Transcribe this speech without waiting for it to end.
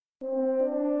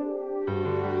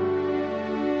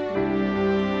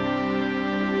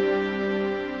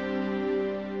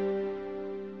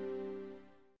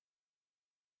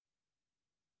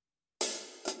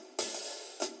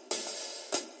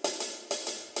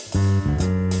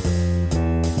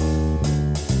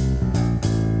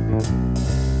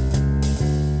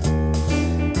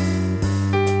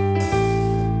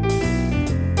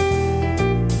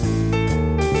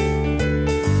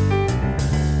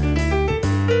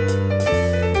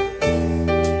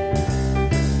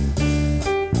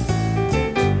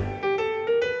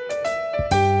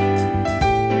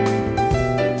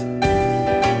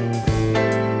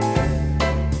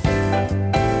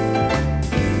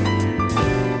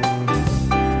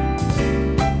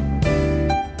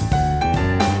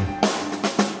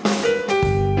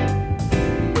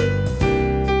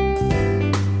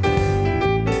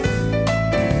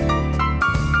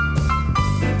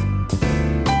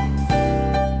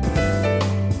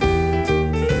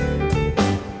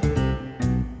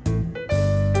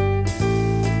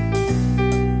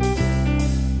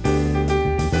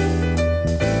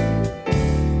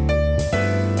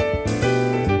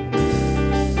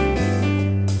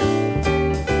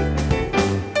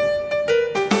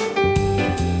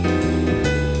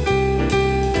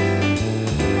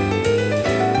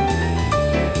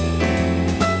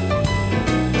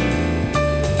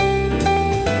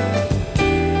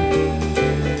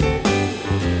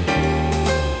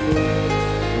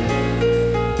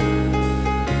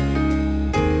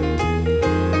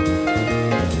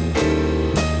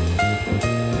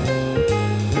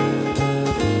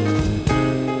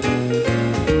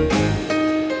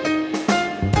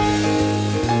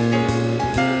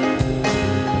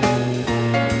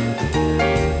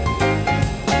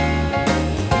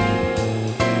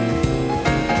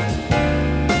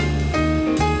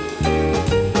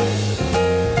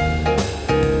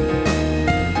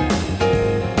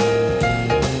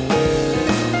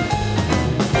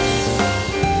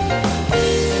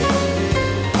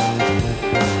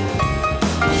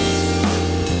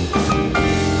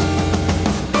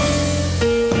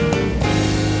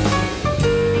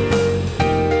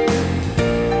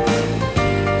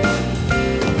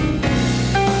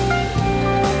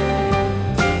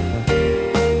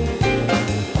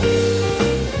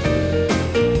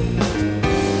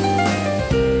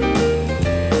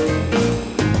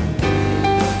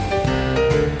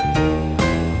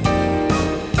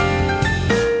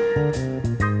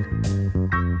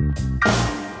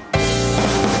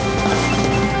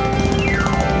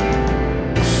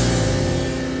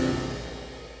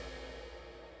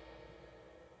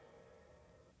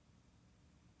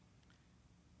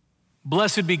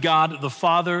Blessed be God, the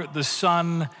Father, the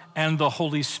Son, and the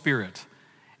Holy Spirit.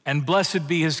 And blessed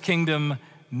be his kingdom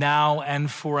now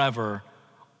and forever.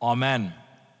 Amen.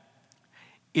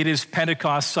 It is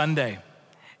Pentecost Sunday,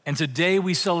 and today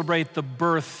we celebrate the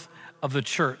birth of the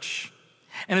church.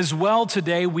 And as well,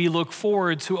 today we look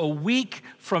forward to a week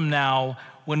from now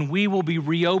when we will be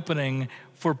reopening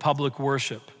for public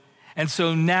worship. And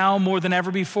so now more than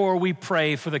ever before, we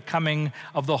pray for the coming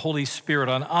of the Holy Spirit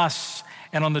on us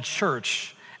and on the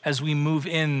church as we move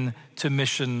in to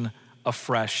mission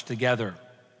afresh together.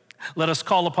 Let us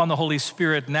call upon the Holy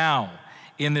Spirit now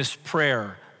in this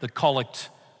prayer, the collect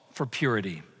for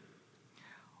purity.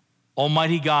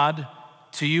 Almighty God,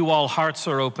 to you all hearts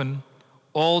are open,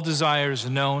 all desires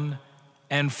known,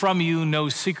 and from you no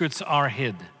secrets are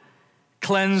hid.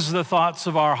 Cleanse the thoughts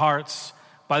of our hearts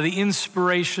by the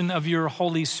inspiration of your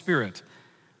Holy Spirit,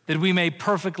 that we may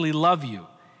perfectly love you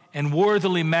and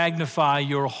worthily magnify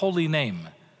your holy name,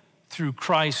 through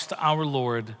Christ our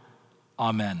Lord.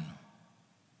 Amen.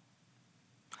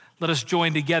 Let us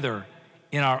join together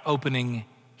in our opening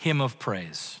hymn of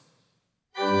praise.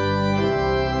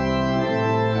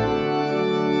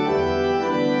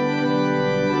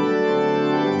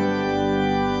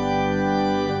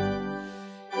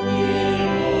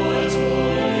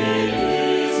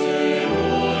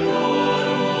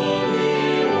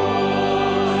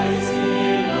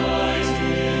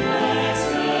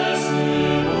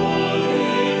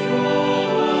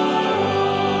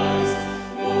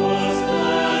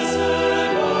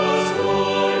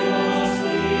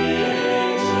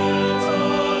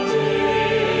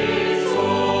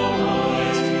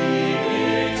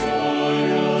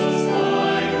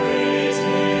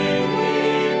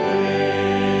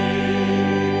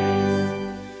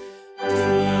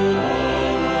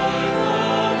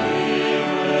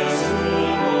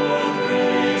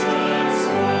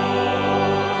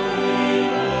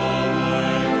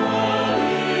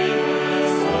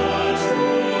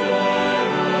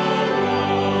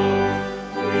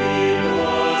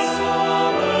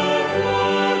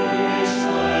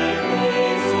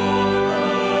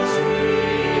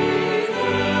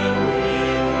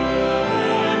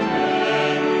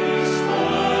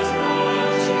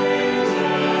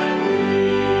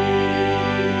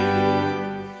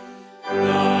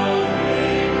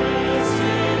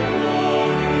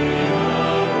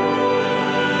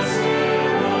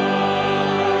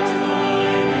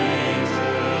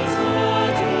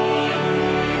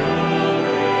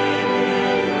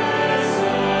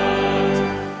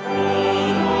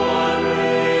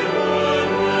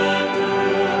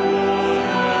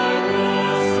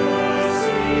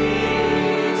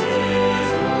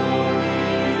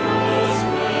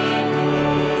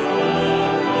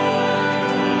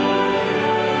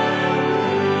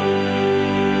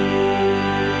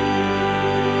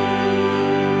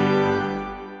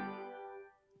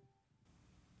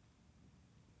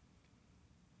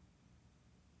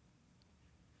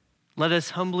 Let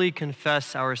us humbly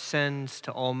confess our sins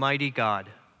to Almighty God.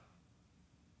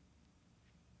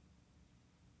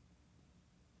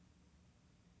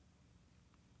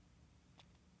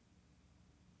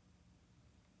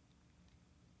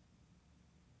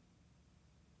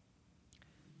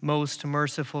 Most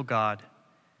merciful God,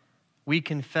 we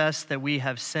confess that we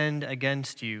have sinned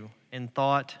against you in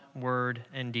thought, word,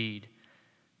 and deed,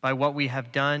 by what we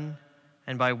have done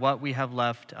and by what we have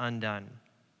left undone.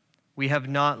 We have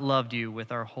not loved you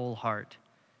with our whole heart.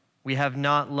 We have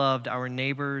not loved our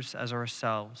neighbors as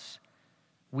ourselves.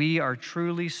 We are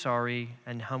truly sorry,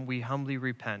 and we humbly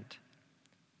repent.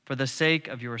 For the sake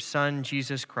of your Son,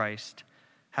 Jesus Christ,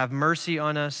 have mercy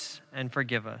on us and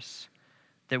forgive us,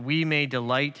 that we may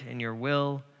delight in your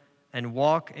will and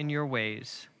walk in your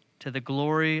ways, to the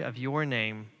glory of your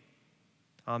name.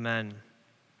 Amen.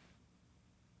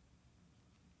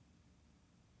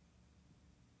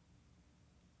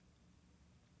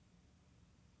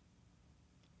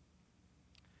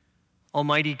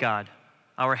 Almighty God,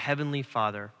 our heavenly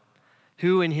Father,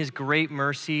 who in his great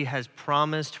mercy has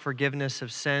promised forgiveness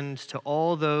of sins to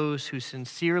all those who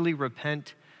sincerely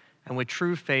repent and with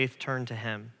true faith turn to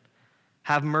him,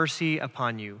 have mercy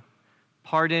upon you,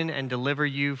 pardon and deliver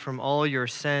you from all your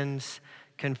sins,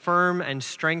 confirm and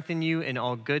strengthen you in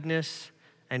all goodness,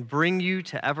 and bring you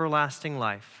to everlasting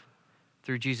life.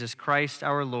 Through Jesus Christ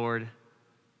our Lord.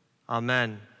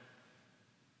 Amen.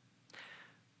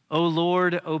 O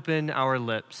Lord, open our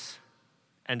lips,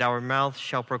 and our mouth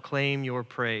shall proclaim your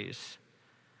praise.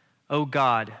 O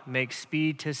God, make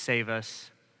speed to save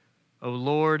us. O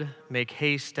Lord, make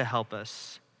haste to help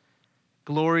us.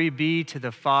 Glory be to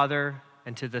the Father,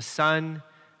 and to the Son,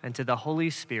 and to the Holy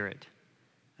Spirit,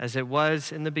 as it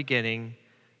was in the beginning,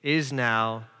 is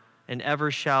now, and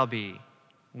ever shall be,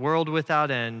 world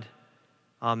without end.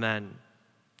 Amen.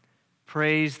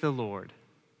 Praise the Lord.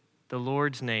 The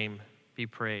Lord's name be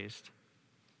praised.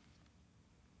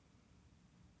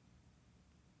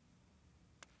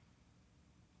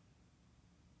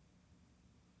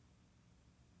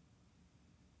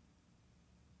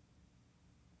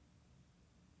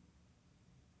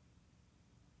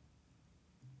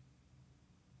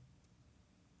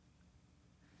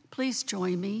 Please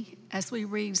join me as we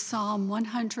read Psalm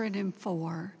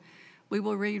 104. We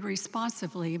will read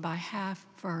responsively by half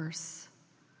verse.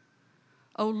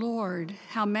 O Lord,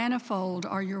 how manifold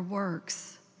are your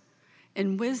works.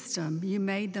 In wisdom you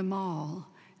made them all.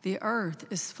 The earth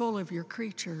is full of your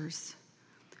creatures.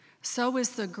 So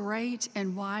is the great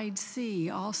and wide sea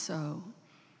also,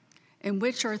 in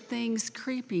which are things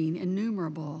creeping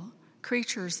innumerable,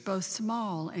 creatures both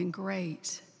small and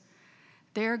great.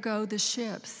 There go the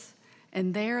ships,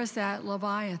 and there is that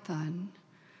Leviathan,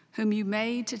 whom you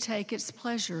made to take its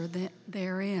pleasure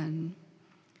therein.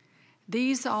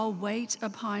 These all wait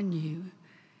upon you,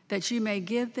 that you may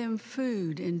give them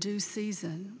food in due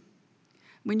season.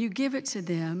 When you give it to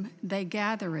them, they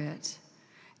gather it,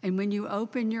 and when you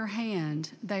open your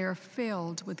hand, they are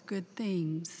filled with good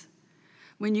things.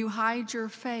 When you hide your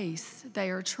face, they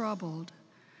are troubled.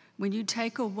 When you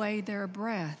take away their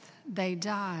breath, they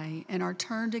die and are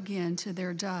turned again to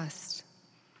their dust.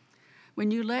 When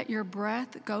you let your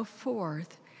breath go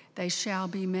forth, they shall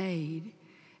be made,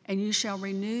 and you shall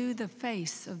renew the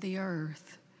face of the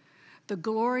earth. The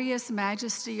glorious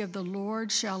majesty of the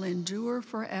Lord shall endure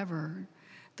forever.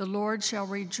 The Lord shall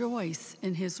rejoice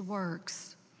in his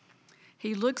works.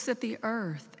 He looks at the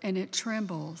earth, and it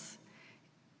trembles.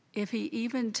 If he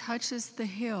even touches the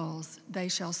hills, they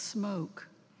shall smoke.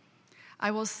 I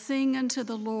will sing unto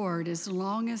the Lord as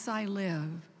long as I live.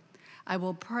 I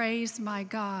will praise my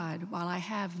God while I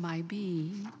have my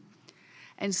being.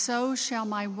 And so shall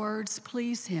my words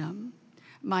please him.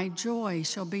 My joy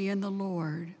shall be in the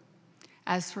Lord.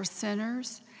 As for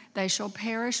sinners, they shall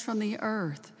perish from the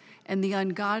earth, and the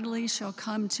ungodly shall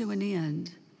come to an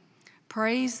end.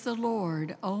 Praise the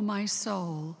Lord, O my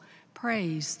soul.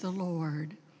 Praise the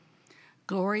Lord.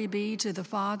 Glory be to the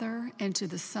Father, and to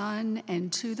the Son,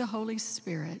 and to the Holy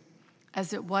Spirit,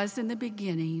 as it was in the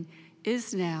beginning,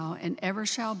 is now, and ever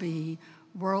shall be,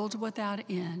 world without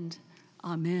end.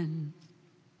 Amen.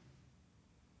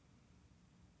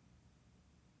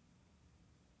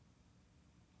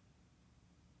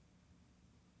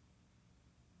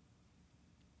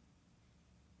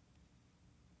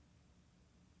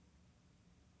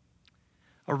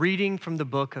 A reading from the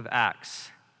book of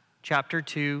Acts, chapter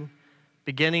 2,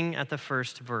 beginning at the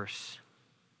first verse.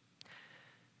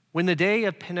 When the day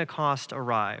of Pentecost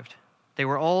arrived, they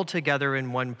were all together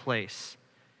in one place,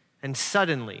 and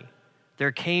suddenly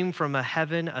there came from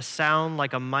heaven a sound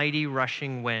like a mighty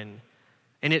rushing wind,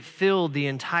 and it filled the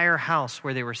entire house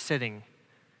where they were sitting.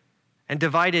 And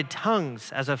divided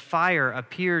tongues as of fire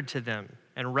appeared to them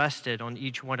and rested on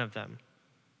each one of them.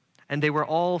 And they were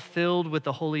all filled with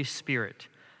the Holy Spirit,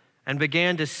 and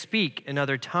began to speak in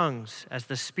other tongues as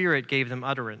the Spirit gave them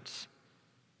utterance.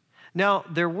 Now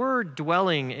there were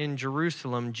dwelling in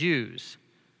Jerusalem Jews,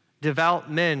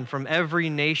 devout men from every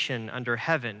nation under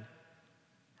heaven.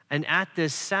 And at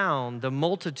this sound the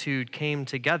multitude came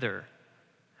together,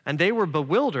 and they were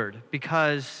bewildered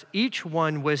because each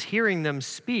one was hearing them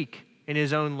speak in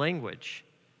his own language.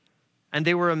 And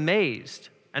they were amazed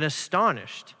and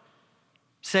astonished,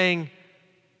 saying,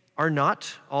 "Are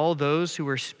not all those who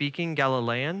are speaking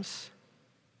Galileans?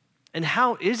 And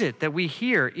how is it that we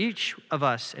hear each of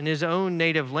us in his own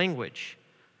native language?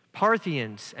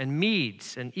 Parthians and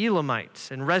Medes and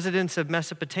Elamites and residents of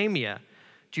Mesopotamia,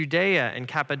 Judea and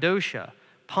Cappadocia,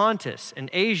 Pontus and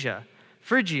Asia,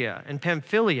 Phrygia and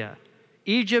Pamphylia,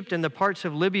 Egypt and the parts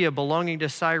of Libya belonging to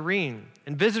Cyrene,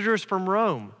 and visitors from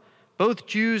Rome, both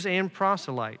Jews and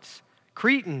proselytes,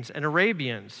 Cretans and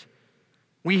Arabians.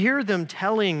 We hear them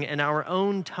telling in our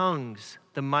own tongues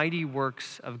the mighty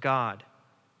works of God."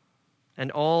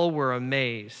 And all were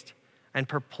amazed and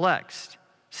perplexed,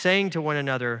 saying to one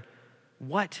another,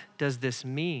 "What does this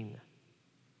mean?"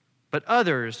 But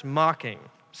others, mocking,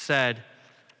 said,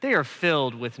 "They are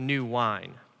filled with new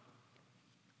wine."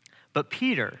 But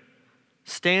Peter,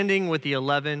 standing with the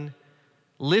 11,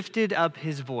 lifted up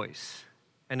his voice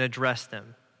and addressed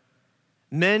them.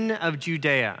 "Men of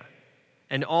Judea,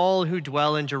 and all who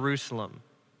dwell in Jerusalem,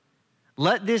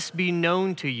 let this be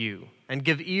known to you, and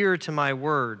give ear to my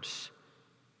words.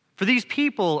 For these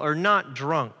people are not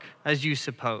drunk, as you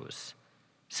suppose,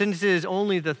 since it is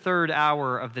only the third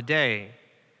hour of the day.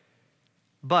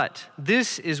 But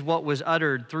this is what was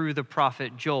uttered through the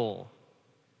prophet Joel.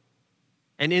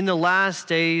 And in the last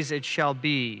days it shall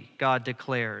be, God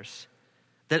declares,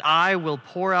 that I will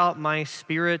pour out my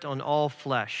Spirit on all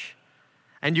flesh,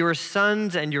 and your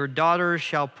sons and your daughters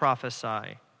shall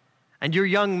prophesy, and your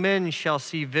young men shall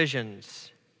see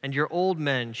visions, and your old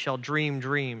men shall dream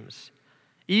dreams,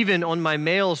 even on my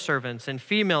male servants and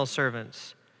female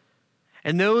servants.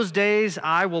 In those days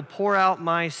I will pour out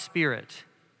my Spirit,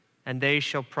 and they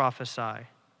shall prophesy.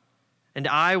 And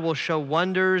I will show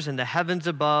wonders in the heavens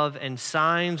above and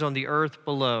signs on the earth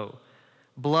below,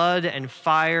 blood and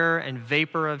fire and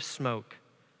vapor of smoke.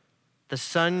 The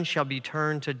sun shall be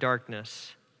turned to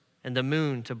darkness and the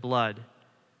moon to blood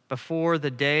before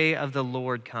the day of the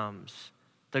Lord comes,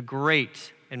 the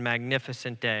great and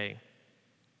magnificent day.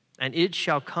 And it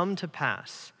shall come to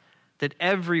pass that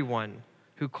everyone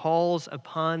who calls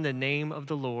upon the name of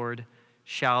the Lord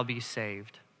shall be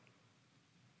saved.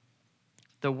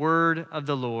 The word of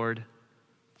the Lord.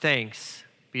 Thanks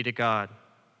be to God.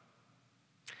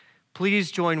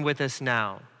 Please join with us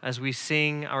now as we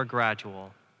sing our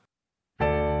gradual.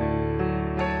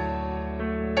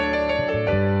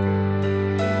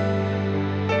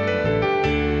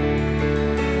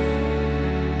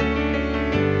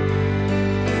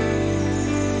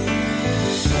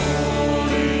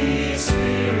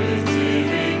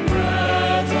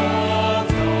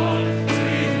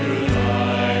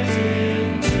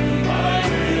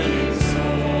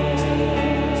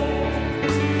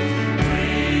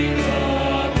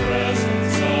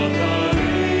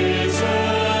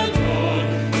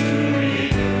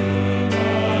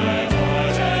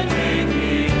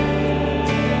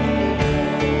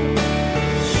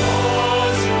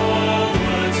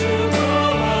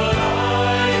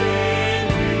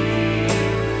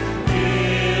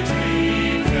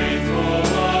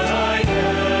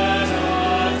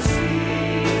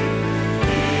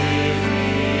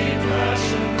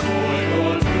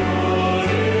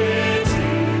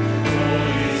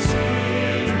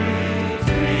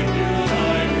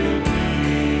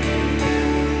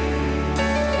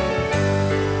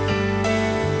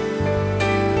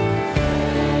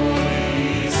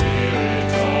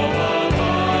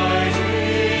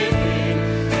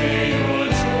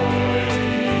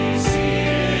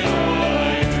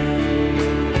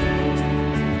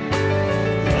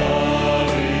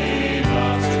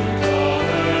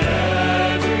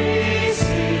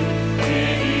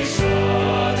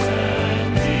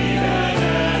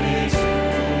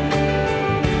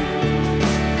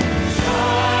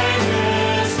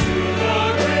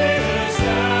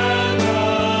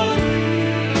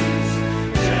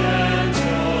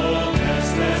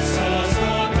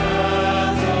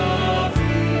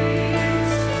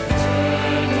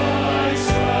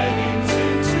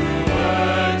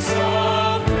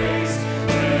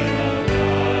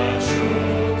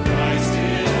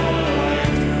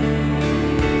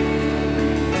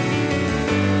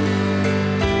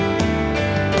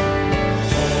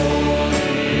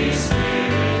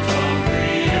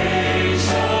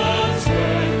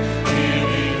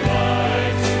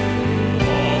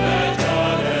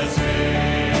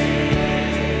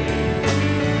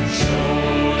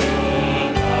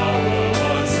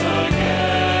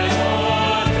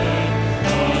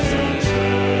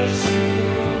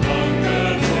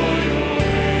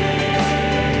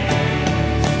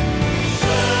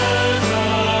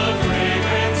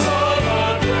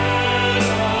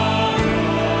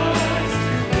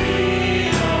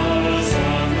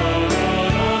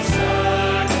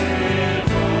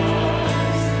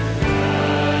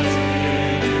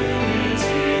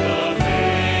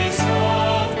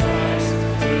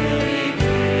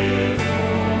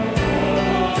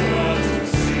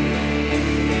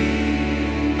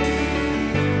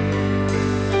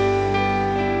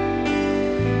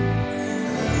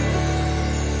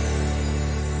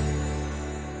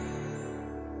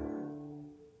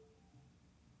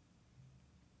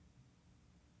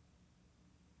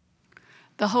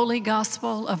 The Holy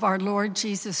Gospel of our Lord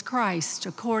Jesus Christ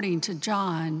according to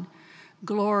John.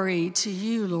 Glory to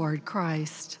you, Lord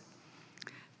Christ.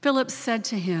 Philip said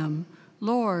to him,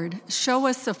 Lord, show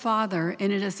us the Father,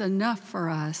 and it is enough for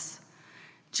us.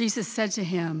 Jesus said to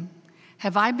him,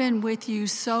 Have I been with you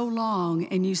so long,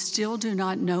 and you still do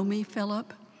not know me,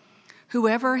 Philip?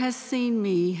 Whoever has seen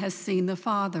me has seen the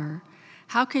Father.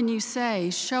 How can you say,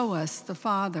 Show us the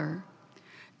Father?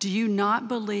 Do you not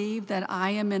believe that I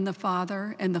am in the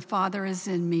Father, and the Father is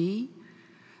in me?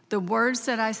 The words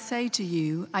that I say to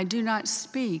you, I do not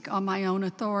speak on my own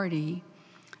authority,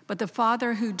 but the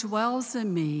Father who dwells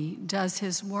in me does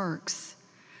his works.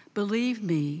 Believe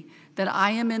me that I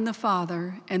am in the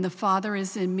Father, and the Father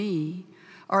is in me.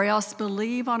 or else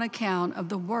believe on account of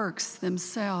the works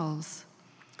themselves.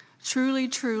 Truly,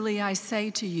 truly, I say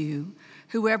to you,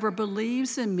 whoever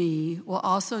believes in me will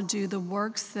also do the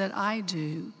works that I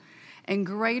do, and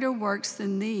greater works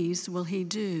than these will he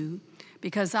do,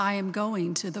 because I am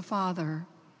going to the Father.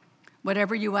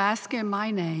 Whatever you ask in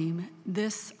my name,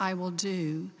 this I will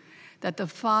do, that the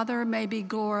Father may be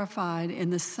glorified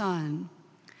in the Son.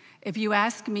 If you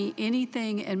ask me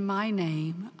anything in my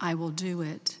name, I will do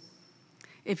it.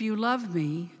 If you love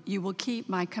me, you will keep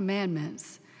my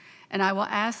commandments, and I will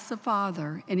ask the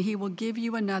Father, and he will give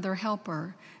you another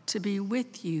helper to be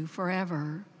with you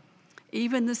forever,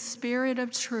 even the Spirit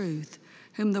of truth,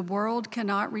 whom the world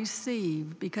cannot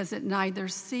receive because it neither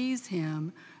sees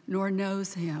him nor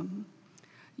knows him.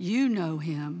 You know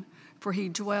him, for he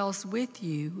dwells with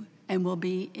you and will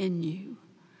be in you.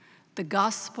 The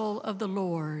gospel of the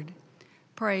Lord.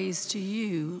 Praise to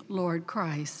you, Lord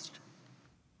Christ.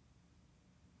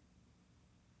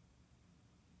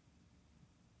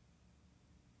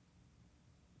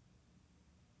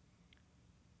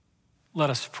 Let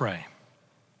us pray.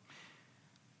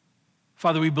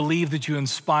 Father, we believe that you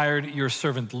inspired your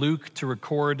servant Luke to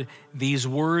record these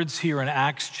words here in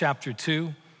Acts chapter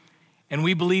 2. And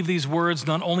we believe these words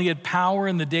not only had power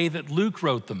in the day that Luke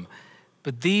wrote them,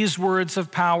 but these words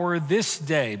have power this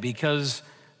day because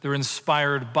they're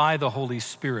inspired by the Holy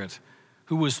Spirit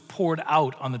who was poured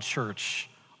out on the church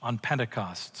on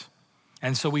Pentecost.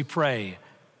 And so we pray,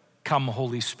 come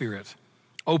Holy Spirit.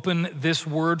 Open this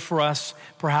word for us,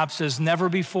 perhaps as never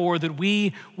before, that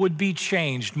we would be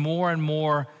changed more and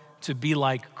more to be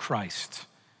like Christ.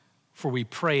 For we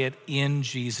pray it in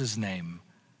Jesus' name.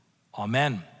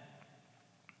 Amen.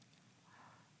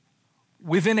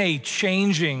 Within a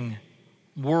changing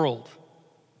world,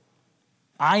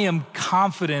 I am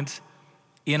confident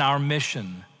in our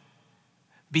mission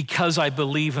because I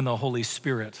believe in the Holy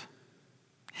Spirit.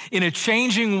 In a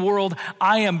changing world,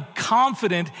 I am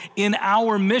confident in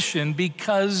our mission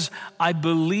because I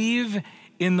believe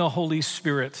in the Holy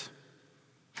Spirit.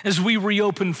 As we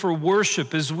reopen for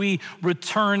worship, as we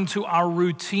return to our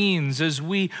routines, as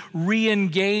we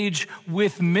re-engage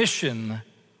with mission,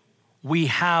 we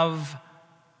have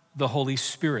the Holy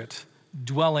Spirit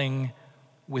dwelling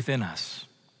within us.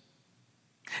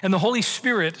 And the Holy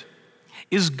Spirit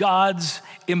is God's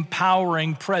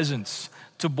empowering presence,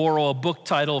 to borrow a book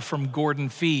title from Gordon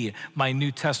Fee, my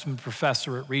New Testament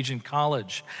professor at Regent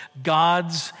College.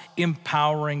 God's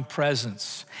empowering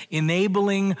presence,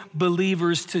 enabling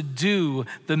believers to do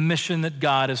the mission that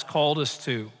God has called us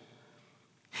to.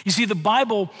 You see, the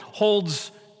Bible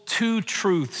holds two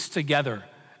truths together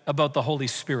about the Holy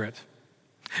Spirit.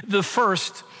 The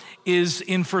first is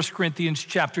in 1 Corinthians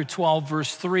chapter 12,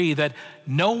 verse 3, that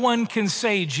no one can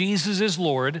say Jesus is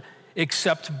Lord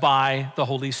except by the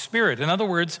Holy Spirit. In other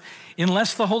words,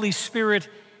 unless the Holy Spirit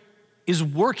is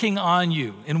working on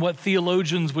you in what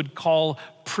theologians would call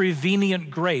prevenient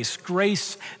grace,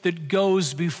 grace that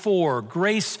goes before,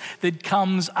 grace that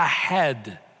comes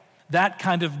ahead, that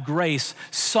kind of grace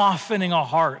softening a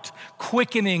heart,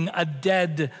 quickening a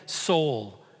dead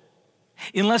soul.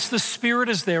 Unless the Spirit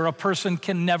is there, a person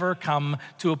can never come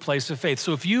to a place of faith.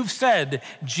 So if you've said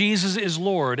Jesus is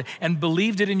Lord and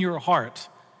believed it in your heart,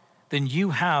 then you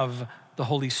have the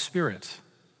Holy Spirit.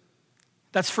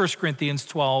 That's 1 Corinthians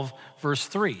 12, verse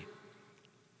 3.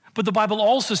 But the Bible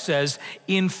also says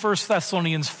in 1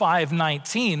 Thessalonians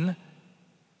 5:19,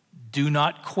 do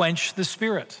not quench the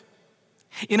Spirit.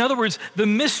 In other words, the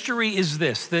mystery is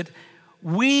this, that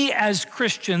we as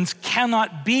Christians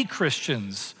cannot be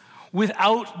Christians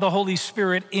without the Holy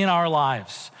Spirit in our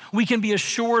lives. We can be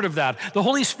assured of that. The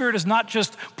Holy Spirit is not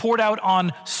just poured out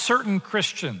on certain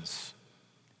Christians,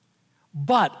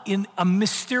 but in a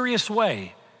mysterious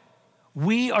way,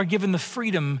 we are given the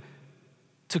freedom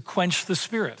to quench the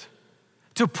Spirit,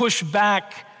 to push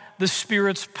back the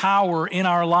Spirit's power in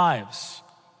our lives.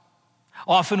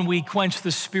 Often we quench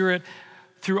the Spirit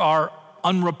through our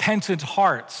unrepentant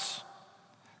hearts.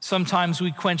 Sometimes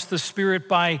we quench the Spirit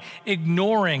by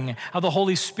ignoring how the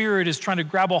Holy Spirit is trying to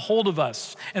grab a hold of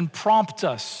us and prompt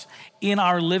us in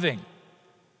our living.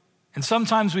 And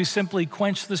sometimes we simply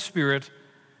quench the Spirit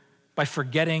by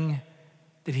forgetting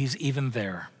that he's even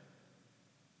there.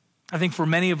 I think for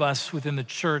many of us within the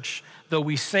church, though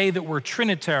we say that we're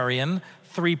Trinitarian,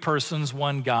 3 persons,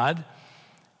 1 God,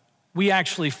 we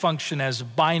actually function as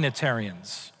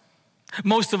binitarians.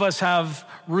 Most of us have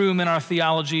room in our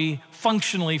theology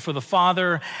functionally for the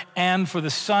Father and for the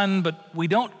Son, but we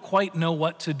don't quite know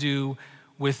what to do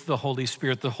with the Holy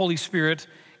Spirit. The Holy Spirit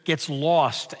gets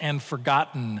lost and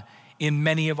forgotten in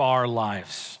many of our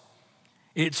lives.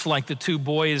 It's like the 2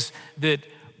 boys that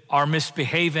are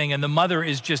misbehaving, and the mother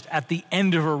is just at the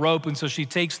end of her rope, and so she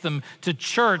takes them to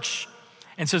church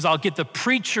and says, I'll get the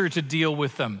preacher to deal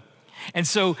with them. And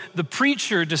so the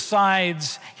preacher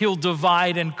decides he'll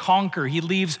divide and conquer. He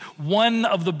leaves one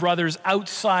of the brothers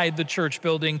outside the church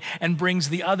building and brings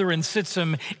the other and sits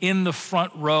him in the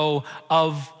front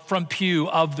pew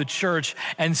of the church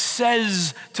and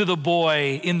says to the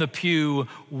boy in the pew,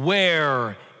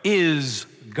 "Where is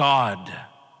God?"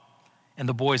 And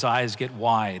the boy's eyes get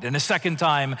wide. And a second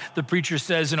time, the preacher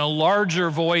says in a larger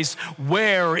voice,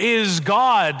 "Where is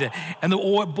God?" And the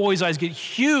boy's eyes get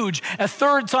huge. A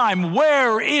third time,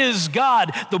 "Where is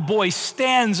God?" The boy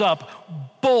stands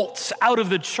up, bolts out of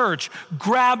the church,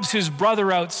 grabs his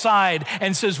brother outside,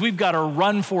 and says, "We've got to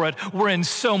run for it. We're in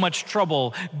so much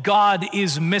trouble. God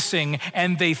is missing,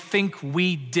 and they think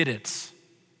we did it."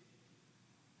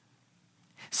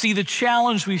 See, the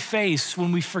challenge we face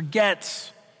when we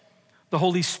forget the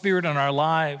Holy Spirit in our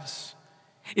lives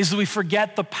is that we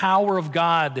forget the power of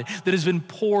God that has been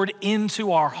poured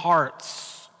into our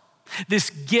hearts. This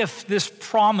gift, this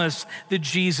promise that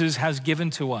Jesus has given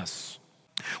to us.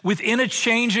 Within a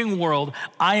changing world,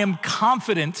 I am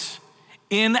confident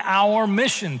in our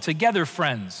mission together,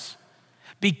 friends,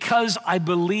 because I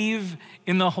believe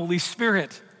in the Holy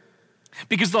Spirit.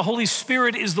 Because the Holy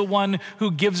Spirit is the one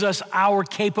who gives us our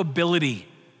capability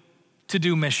to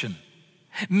do mission.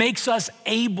 Makes us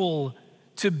able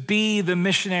to be the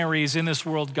missionaries in this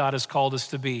world God has called us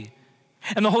to be.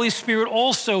 And the Holy Spirit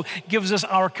also gives us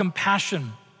our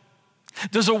compassion,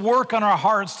 does a work on our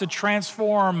hearts to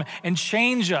transform and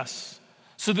change us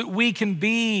so that we can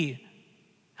be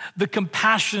the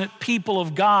compassionate people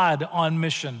of God on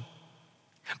mission.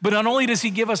 But not only does he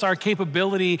give us our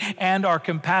capability and our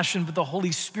compassion, but the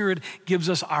Holy Spirit gives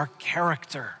us our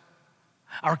character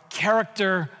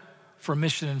for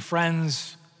mission. And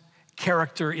friends,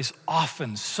 character is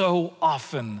often, so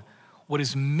often, what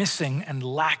is missing and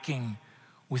lacking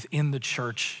within the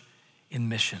church in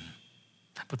mission.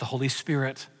 But the Holy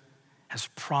Spirit has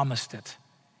promised it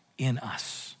in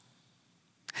us.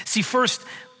 See, first,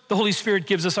 the Holy Spirit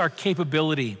gives us our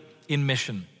capability in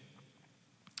mission.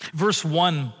 Verse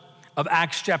 1 of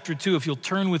Acts chapter 2, if you'll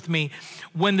turn with me,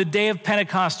 when the day of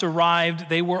Pentecost arrived,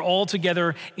 they were all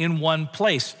together in one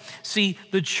place. See,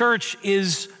 the church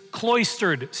is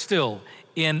cloistered still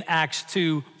in Acts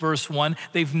 2, verse 1.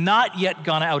 They've not yet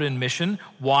gone out in mission.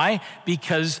 Why?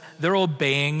 Because they're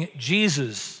obeying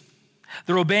Jesus.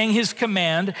 They're obeying his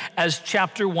command, as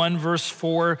chapter 1, verse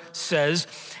 4 says,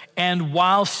 and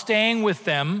while staying with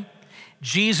them,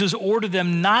 Jesus ordered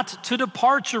them not to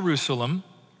depart Jerusalem,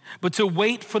 but to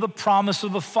wait for the promise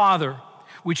of the Father,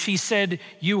 which he said,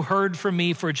 "You heard from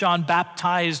me, for John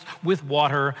baptized with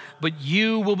water, but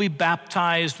you will be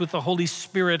baptized with the Holy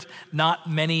Spirit not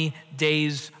many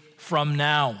days from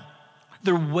now."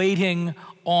 They're waiting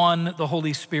on the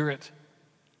Holy Spirit.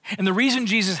 And the reason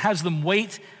Jesus has them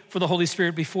wait for the Holy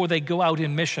Spirit before they go out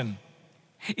in mission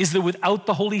is that without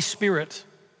the Holy Spirit,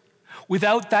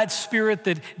 without that Spirit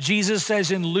that Jesus says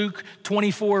in Luke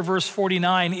 24, verse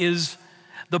 49, is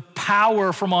the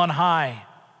power from on high,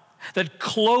 that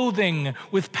clothing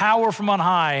with power from on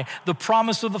high, the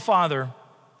promise of the Father,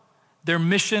 their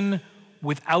mission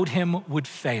without him would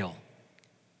fail.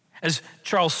 As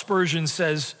Charles Spurgeon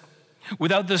says,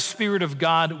 without the Spirit of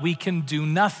God, we can do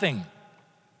nothing.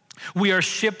 We are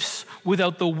ships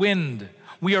without the wind.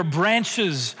 We are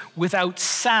branches without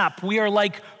sap. We are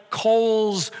like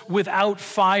coals without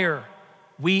fire.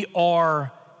 We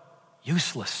are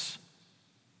useless.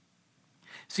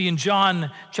 See, in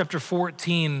John chapter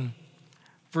 14,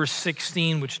 verse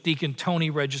 16, which Deacon Tony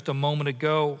read just a moment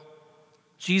ago,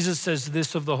 Jesus says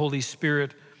this of the Holy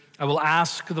Spirit, "I will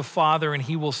ask the Father, and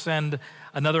he will send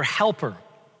another helper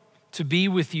to be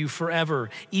with you forever,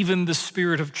 even the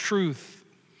Spirit of truth,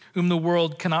 whom the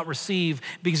world cannot receive,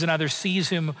 because it neither sees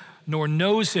him nor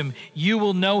knows him. You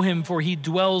will know him, for he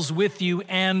dwells with you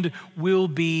and will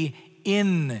be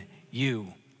in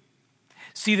you."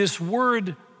 See, this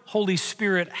word Holy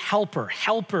Spirit,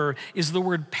 helper is the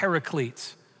word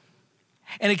paraclete.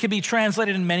 And it can be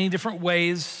translated in many different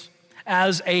ways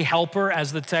as a helper,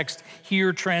 as the text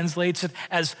here translates it,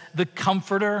 as the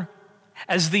comforter,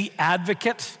 as the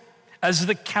advocate, as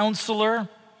the counselor.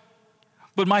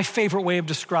 But my favorite way of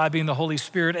describing the Holy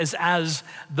Spirit is as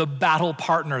the battle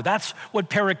partner. That's what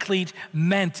paraclete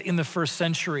meant in the first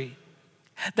century.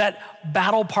 That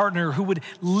battle partner who would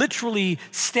literally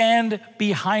stand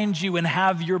behind you and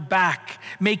have your back,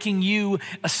 making you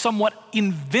a somewhat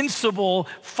invincible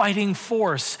fighting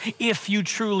force if you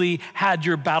truly had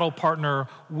your battle partner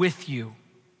with you.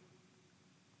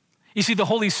 You see, the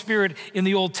Holy Spirit in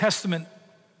the Old Testament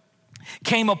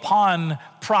came upon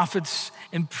prophets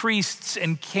and priests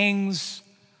and kings,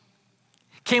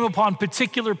 came upon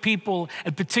particular people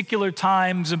at particular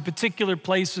times and particular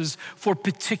places for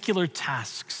particular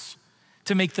tasks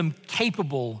to make them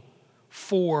capable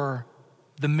for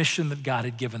the mission that God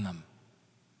had given them.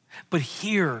 But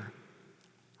here,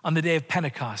 on the day of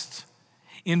Pentecost,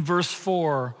 in verse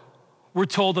 4, we're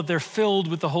told that they're filled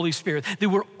with the Holy Spirit. They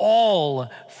were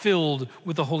all filled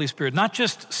with the Holy Spirit, not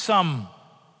just some,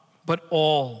 but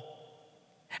all.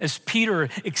 As Peter,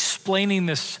 explaining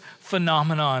this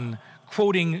phenomenon,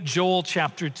 quoting Joel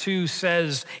chapter 2,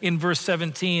 says in verse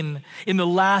 17, "In the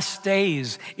last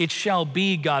days it shall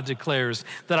be, God declares,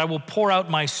 that I will pour out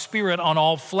my Spirit on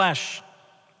all flesh,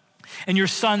 and your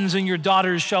sons and your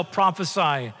daughters shall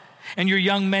prophesy, and your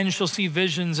young men shall see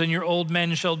visions, and your old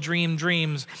men shall dream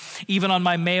dreams. Even on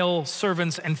my male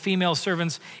servants and female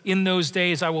servants in those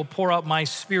days I will pour out my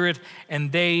Spirit,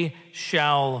 and they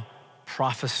shall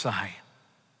prophesy."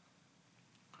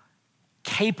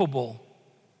 Capable,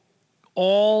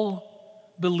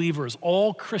 all believers,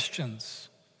 all Christians,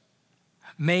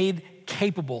 made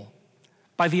capable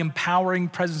by the empowering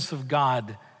presence of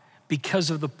God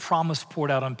because of the promise poured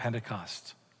out on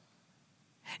Pentecost.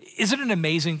 Isn't it an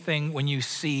amazing thing when you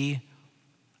see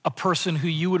a person who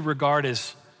you would regard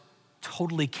as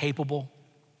totally capable?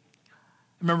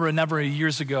 I remember a number of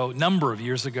years ago,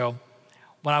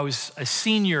 when I was a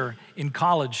senior in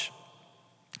college,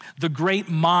 the great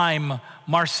mime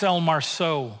Marcel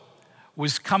Marceau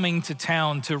was coming to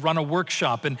town to run a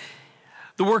workshop. And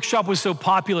the workshop was so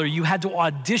popular, you had to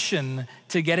audition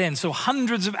to get in. So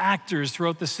hundreds of actors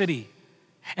throughout the city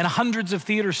and hundreds of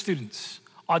theater students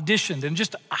auditioned, and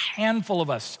just a handful of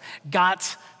us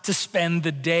got to spend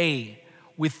the day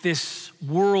with this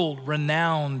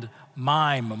world-renowned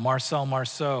mime, Marcel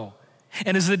Marceau.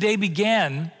 And as the day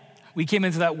began, we came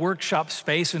into that workshop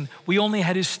space and we only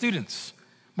had his students,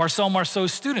 Marcel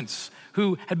Marceau's students,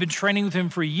 who had been training with him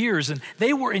for years, and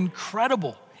they were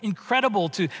incredible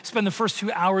to spend the first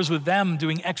 2 hours with them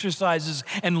doing exercises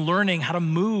and learning how to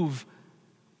move.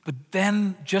 But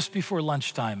then, just before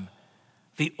lunchtime,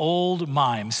 the old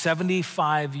mime,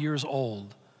 75 years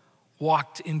old,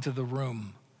 walked into the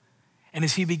room. And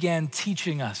as he began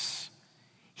teaching us,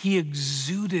 he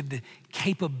exuded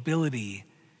capability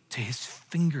to his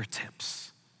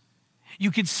fingertips.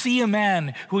 You could see a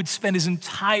man who had spent his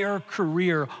entire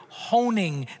career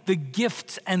honing the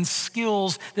gifts and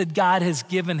skills that God has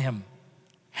given him.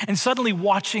 And suddenly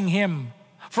watching him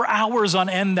for hours on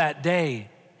end that day,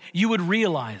 you would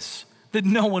realize that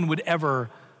no one would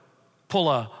ever pull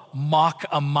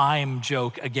a mime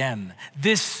joke again.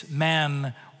 This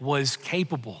man was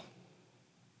capable.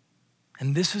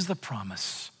 And this is the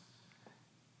promise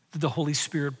that the Holy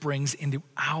Spirit brings into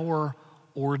our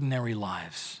ordinary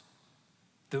lives.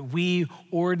 That we,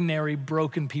 ordinary,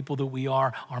 broken people that we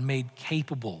are made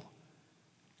capable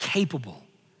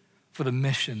for the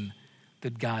mission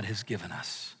that God has given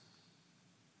us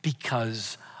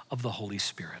because of the Holy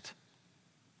Spirit.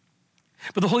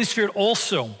 But the Holy Spirit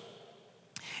also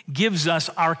gives us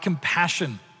our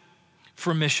compassion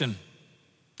for mission.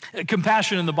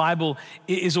 Compassion in the Bible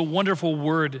is a wonderful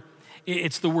word.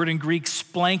 It's the word in Greek,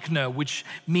 splankna, which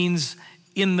means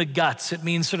in the guts. It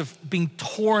means sort of being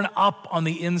torn up on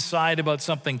the inside about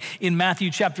something. In Matthew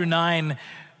chapter 9,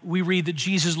 we read that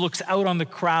Jesus looks out on the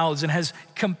crowds and has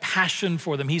compassion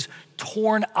for them. He's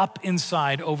torn up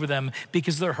inside over them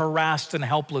because they're harassed and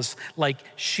helpless like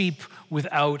sheep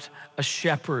without a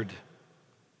shepherd.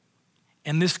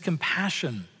 And this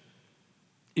compassion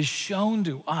is shown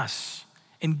to us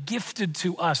and gifted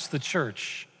to us, the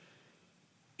church,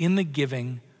 in the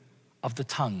giving of the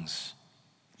tongues.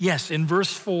 Yes, in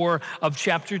verse 4 of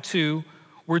chapter 2,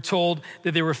 we're told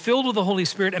that they were filled with the Holy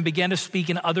Spirit and began to speak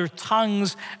in other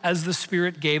tongues as the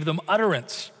Spirit gave them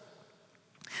utterance.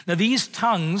 Now, these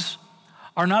tongues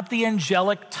are not the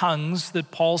angelic tongues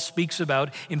that Paul speaks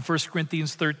about in 1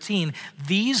 Corinthians 13.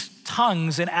 These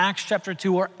tongues in Acts chapter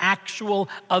 2 are actual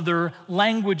other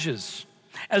languages.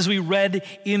 As we read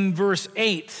in verse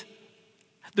 8,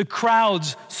 the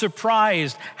crowds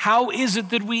surprised. How is it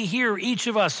that we hear, each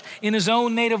of us, in his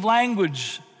own native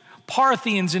language?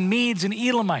 Parthians and Medes and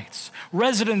Elamites,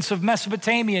 residents of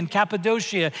Mesopotamia and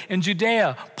Cappadocia and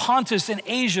Judea, Pontus and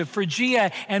Asia,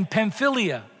 Phrygia and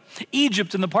Pamphylia,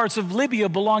 Egypt and the parts of Libya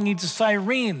belonging to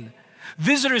Cyrene,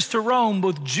 visitors to Rome,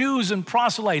 both Jews and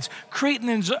proselytes,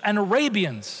 Cretans and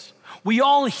Arabians. We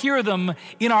all hear them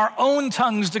in our own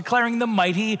tongues declaring the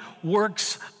mighty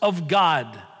works of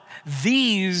God.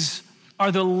 These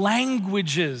are the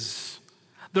languages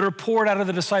that are poured out of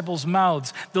the disciples'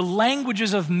 mouths, the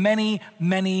languages of many,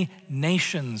 many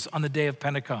nations on the day of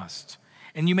Pentecost.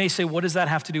 And you may say, what does that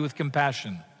have to do with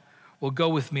compassion? Well, go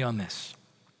with me on this.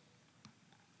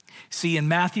 See, in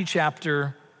Matthew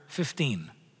chapter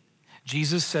 15,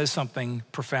 Jesus says something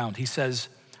profound. He says,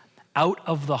 out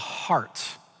of the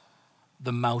heart,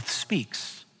 the mouth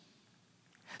speaks.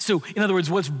 So, in other words,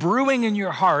 what's brewing in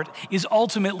your heart is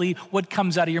ultimately what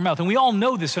comes out of your mouth. And we all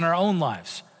know this in our own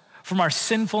lives. From our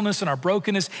sinfulness and our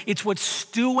brokenness, it's what's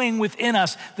stewing within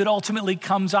us that ultimately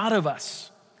comes out of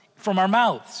us from our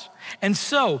mouths. And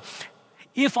so,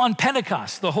 if on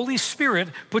Pentecost, the Holy Spirit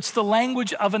puts the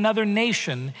language of another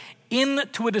nation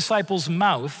into a disciple's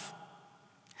mouth,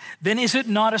 then is it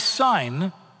not a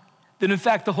sign that in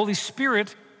fact the Holy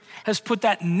Spirit has put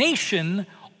that nation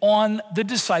on the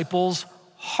disciples'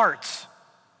 hearts?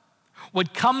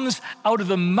 What comes out of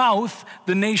the mouth,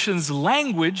 the nation's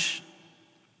language,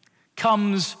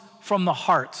 comes from the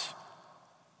heart.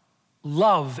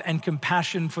 Love and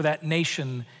compassion for that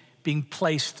nation being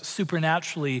placed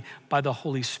supernaturally by the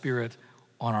Holy Spirit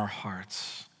on our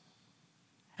hearts.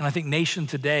 And I think nation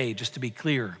today, just to be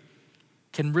clear,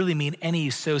 can really mean any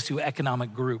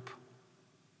socioeconomic group.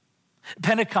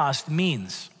 Pentecost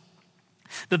means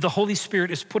that the Holy Spirit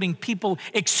is putting people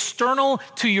external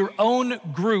to your own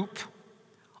group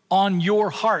on your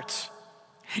heart.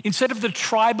 Instead of the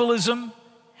tribalism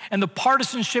and the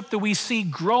partisanship that we see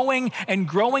growing and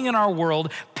growing in our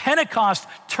world, Pentecost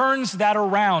turns that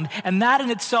around, and that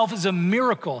in itself is a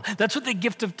miracle. That's what the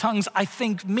gift of tongues, I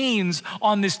think, means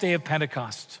on this day of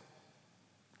Pentecost.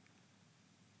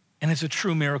 And it's a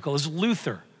true miracle. As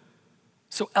Luther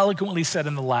so eloquently said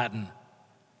in the Latin,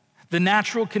 the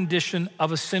natural condition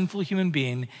of a sinful human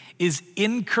being is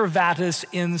incurvatus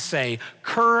in se,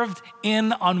 curved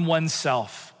in on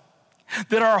oneself.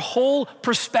 That our whole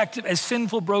perspective as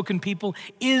sinful, broken people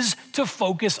is to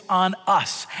focus on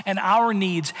us and our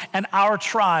needs and our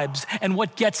tribes and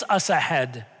what gets us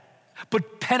ahead.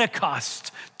 But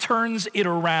Pentecost turns it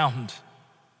around,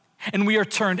 and we are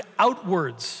turned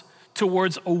outwards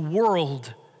towards a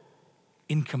world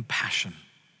in compassion.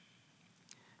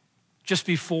 Just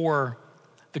before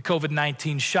the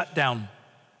COVID-19 shutdown,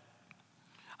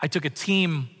 I took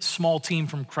a small team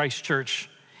from Christ Church,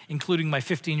 including my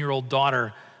 15-year-old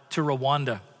daughter, to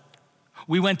Rwanda.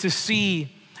 We went to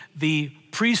see the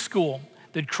preschool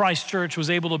that Christ Church was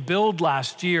able to build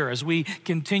last year as we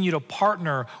continue to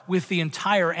partner with the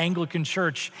entire Anglican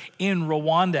Church in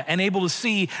Rwanda, and able to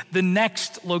see the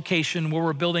next location where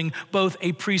we're building both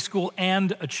a preschool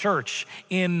and a church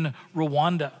in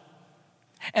Rwanda.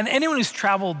 And anyone who's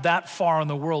traveled that far in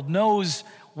the world knows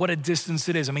what a distance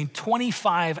it is.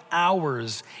 25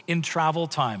 hours in travel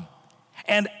time.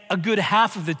 And a good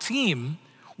half of the team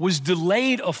was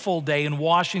delayed a full day in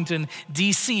Washington,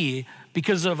 D.C.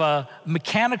 because of a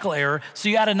mechanical error. So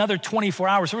you add another 24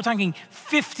 hours. So we're talking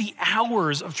 50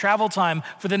 hours of travel time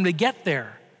for them to get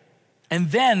there.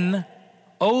 And then,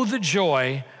 oh, the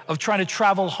joy of trying to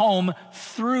travel home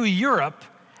through Europe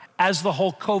as the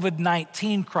whole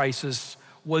COVID-19 crisis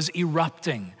was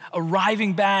erupting,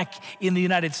 arriving back in the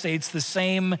United States the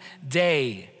same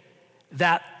day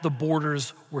that the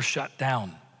borders were shut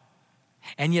down.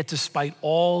 And yet, despite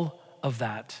all of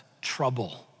that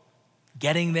trouble,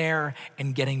 getting there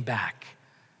and getting back,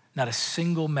 not a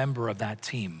single member of that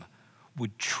team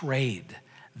would trade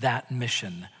that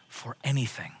mission for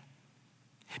anything,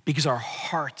 because our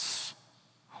hearts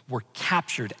were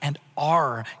captured and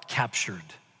are captured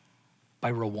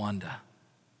by Rwanda.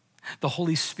 The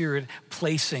Holy Spirit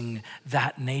placing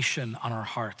that nation on our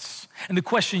hearts. And the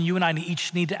question you and I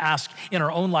each need to ask in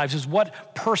our own lives is,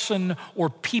 what person or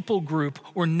people group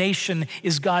or nation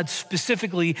is God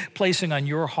specifically placing on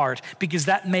your heart? Because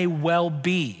that may well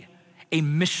be a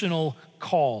missional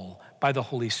call by the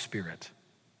Holy Spirit.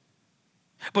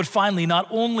 But finally, not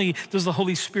only does the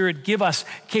Holy Spirit give us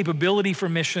capability for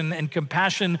mission and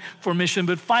compassion for mission,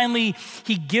 but finally,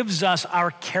 he gives us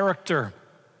our character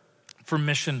for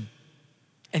mission.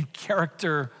 And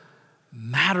character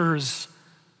matters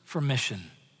for mission.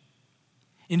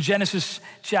 In Genesis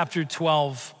chapter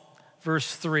 12,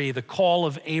 verse 3, the call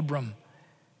of Abram,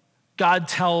 God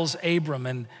tells Abram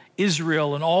and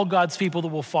Israel and all God's people that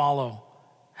will follow,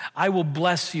 I will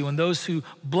bless you, and those who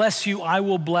bless you I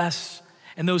will bless,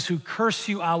 and those who curse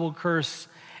you I will curse,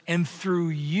 and through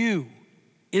you,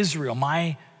 Israel,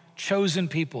 my chosen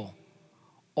people,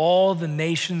 all the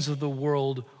nations of the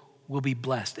world will be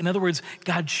blessed. In other words,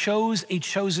 God chose a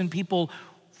chosen people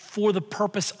for the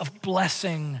purpose of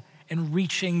blessing and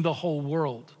reaching the whole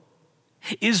world.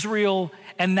 Israel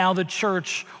and now the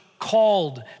church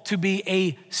called to be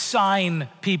a sign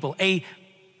people, a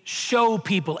show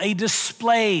people, a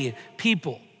display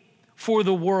people for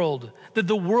the world, that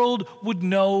the world would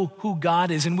know who God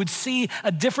is and would see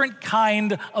a different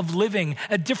kind of living,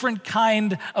 a different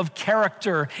kind of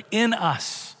character in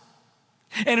us.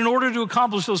 And in order to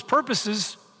accomplish those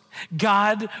purposes,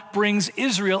 God brings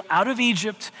Israel out of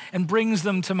Egypt and brings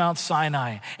them to Mount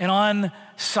Sinai. And on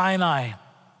Sinai,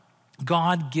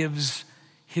 God gives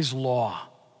his law.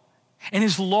 And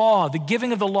his law, the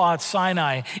giving of the law at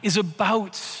Sinai, is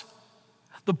about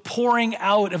the pouring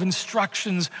out of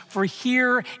instructions for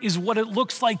here is what it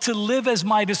looks like to live as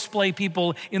my display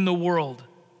people in the world.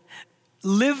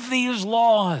 Live these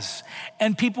laws,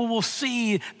 and people will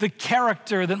see the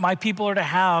character that my people are to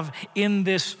have in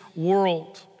this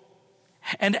world.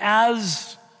 And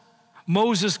as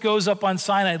Moses goes up on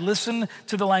Sinai, listen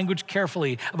to the language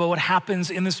carefully about what happens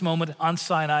in this moment on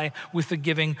Sinai with the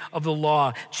giving of the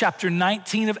law. Chapter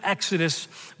 19 of Exodus,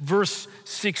 verse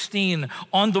 16.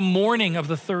 On the morning of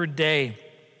the third day,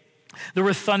 there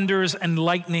were thunders and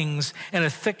lightnings and a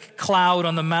thick cloud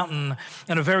on the mountain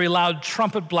and a very loud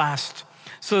trumpet blast,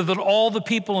 so that all the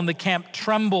people in the camp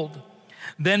trembled.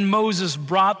 Then Moses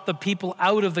brought the people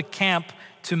out of the camp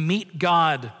to meet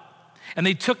God. And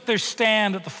they took their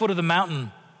stand at the foot of the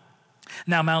mountain.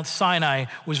 Now Mount Sinai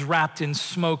was wrapped in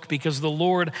smoke because the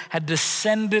Lord had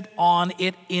descended on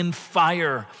it in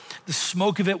fire. The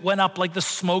smoke of it went up like the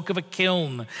smoke of a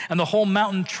kiln, and the whole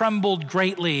mountain trembled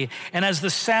greatly. And as the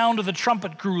sound of the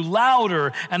trumpet grew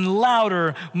louder and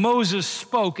louder, Moses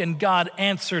spoke, and God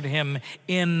answered him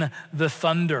in the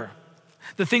thunder.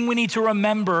 The thing we need to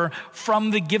remember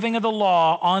from the giving of the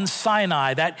law on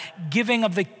Sinai, that giving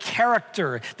of the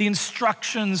character, the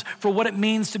instructions for what it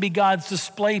means to be God's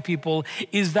display people,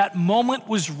 is that moment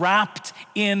was wrapped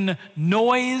in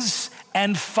noise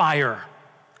and fire.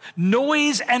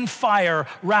 Noise and fire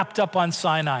wrapped up on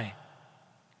Sinai.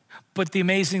 But the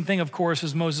amazing thing, of course,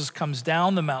 is Moses comes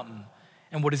down the mountain,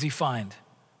 and what does he find?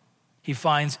 He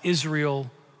finds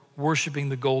Israel worshiping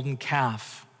the golden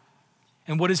calf.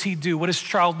 And what does he do? What does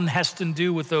Charlton Heston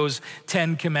do with those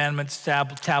 10 Commandments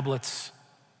tablets?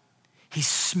 He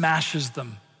smashes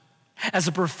them as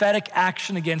a prophetic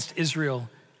action against Israel,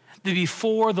 that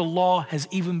before the law has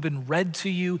even been read to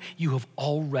you, you have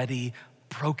already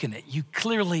broken it. You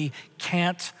clearly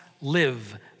can't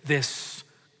live this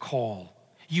call.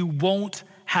 You won't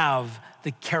have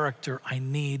the character I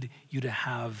need you to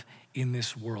have in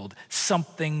this world.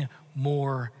 Something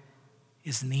more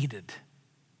is needed.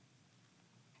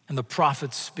 And the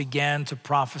prophets began to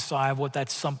prophesy of what that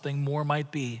something more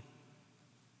might be.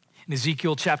 In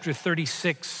Ezekiel chapter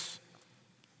 36,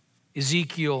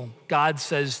 God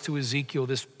says to Ezekiel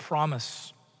this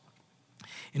promise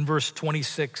in verse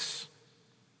 26.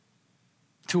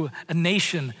 To a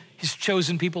nation, his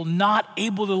chosen people, not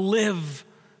able to live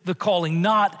the calling,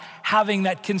 not having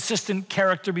that consistent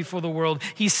character before the world.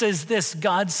 He says this,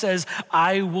 God says,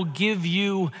 I will give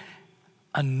you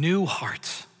a new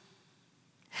heart.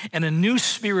 And a new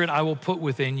spirit I will put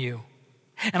within you.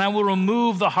 And I will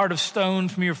remove the heart of stone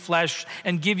from your flesh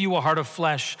and give you a heart of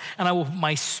flesh. And I will put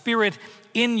my spirit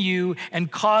in you and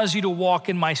cause you to walk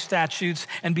in my statutes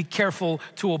and be careful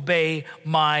to obey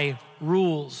my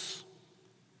rules.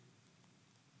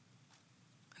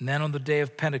 And then on the day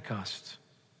of Pentecost,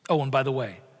 and by the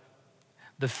way,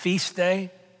 the feast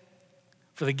day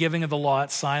for the giving of the law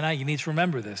at Sinai, you need to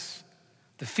remember this.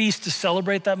 The feast to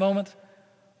celebrate that moment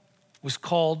was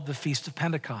called the Feast of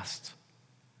Pentecost,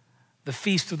 the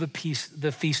Feast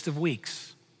of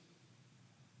Weeks.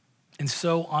 And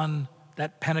so on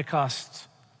that Pentecost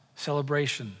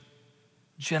celebration,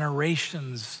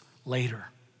 generations later,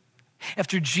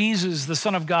 after Jesus, the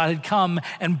Son of God, had come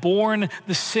and borne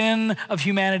the sin of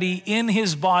humanity in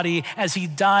his body as he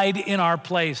died in our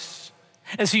place,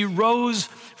 as he rose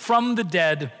from the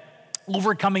dead,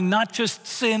 overcoming not just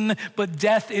sin, but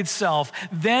death itself.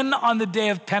 Then on the day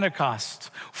of Pentecost,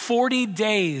 40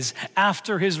 days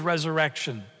after his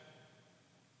resurrection,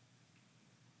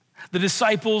 the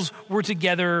disciples were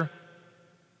together.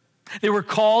 They were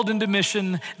called into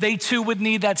mission. They too would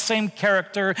need that same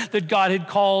character that God had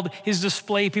called his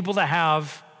display people to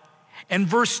have. And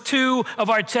verse 2 of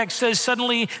our text says,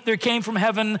 suddenly there came from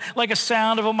heaven like a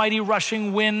sound of a mighty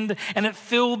rushing wind, and it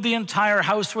filled the entire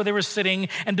house where they were sitting,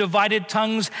 and divided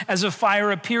tongues as of fire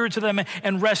appeared to them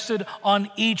and rested on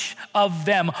each of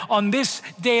them. On this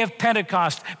day of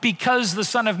Pentecost, because the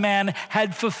Son of Man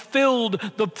had fulfilled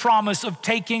the promise of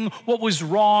taking what was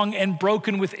wrong and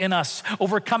broken within us,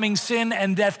 overcoming sin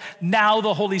and death, now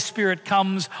the Holy Spirit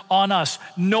comes on us.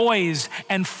 Noise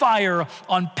and fire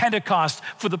on Pentecost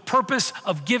for the purpose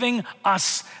of giving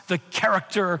us the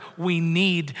character we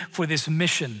need for this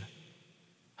mission.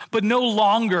 But no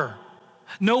longer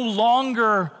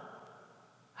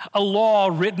a law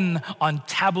written on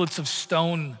tablets of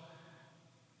stone,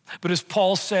 but as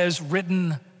Paul says,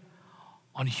 written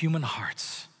on human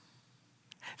hearts.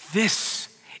 This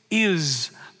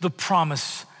is the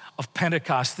promise of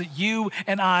Pentecost, that you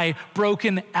and I,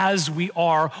 broken as we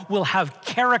are, will have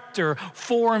character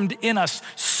formed in us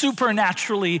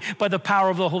supernaturally by the power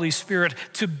of the Holy Spirit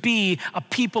to be a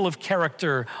people of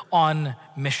character on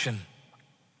mission.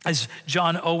 As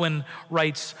John Owen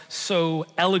writes so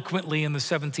eloquently in the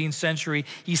 17th century,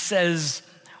 he says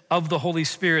of the Holy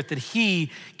Spirit that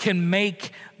he can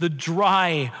make the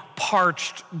dry,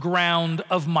 parched ground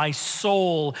of my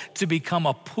soul to become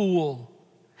a pool,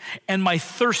 and my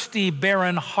thirsty,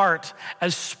 barren heart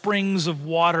as springs of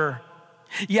water.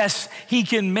 Yes, he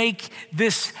can make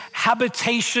this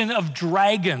habitation of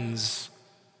dragons,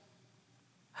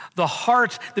 the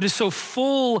heart that is so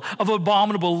full of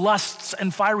abominable lusts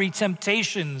and fiery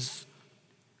temptations,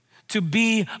 to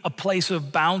be a place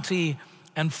of bounty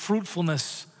and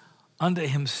fruitfulness unto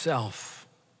himself.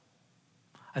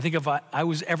 I think if I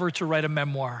was ever to write a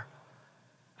memoir,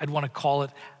 I'd want to call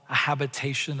it A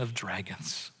Habitation of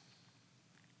Dragons,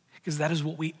 because that is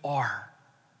what we are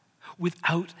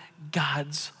without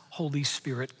God's Holy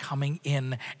Spirit coming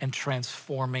in and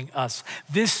transforming us.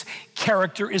 This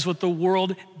character is what the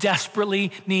world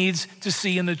desperately needs to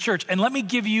see in the church. And let me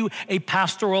give you a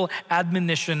pastoral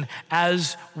admonition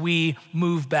as we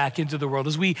move back into the world,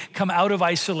 as we come out of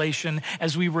isolation,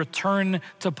 as we return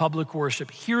to public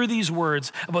worship. Hear these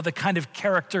words about the kind of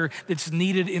character that's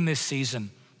needed in this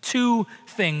season. Two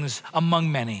things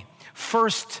among many.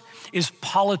 First is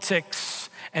politics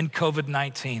and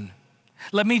COVID-19.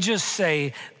 Let me just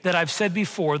say that I've said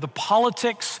before, the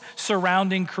politics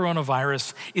surrounding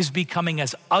coronavirus is becoming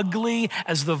as ugly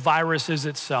as the virus is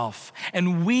itself.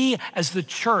 And we as the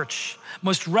church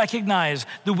must recognize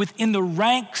that within the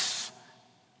ranks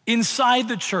inside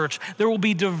the church, there will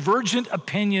be divergent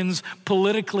opinions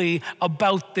politically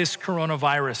about this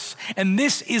coronavirus. And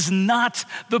this is not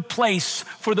the place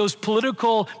for those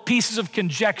political pieces of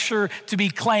conjecture to be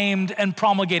claimed and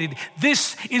promulgated.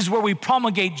 This is where we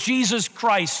promulgate Jesus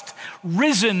Christ,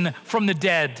 risen from the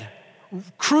dead,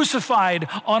 crucified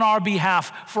on our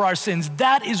behalf for our sins.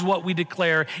 That is what we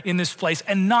declare in this place,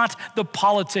 and not the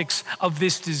politics of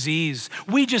this disease.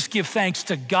 We just give thanks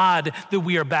to God that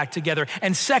we are back together.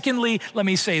 And secondly, let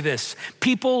me say this: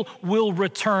 people will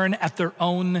return at their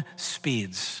own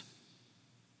speeds.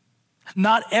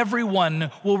 Not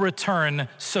everyone will return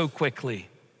so quickly.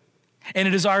 And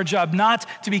it is our job not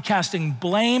to be casting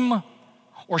blame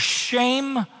or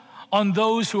shame on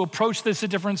those who approach this at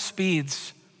different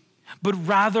speeds, but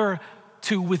rather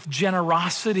to, with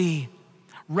generosity,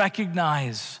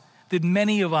 recognize that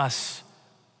many of us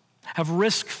have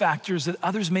risk factors that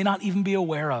others may not even be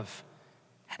aware of,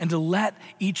 and to let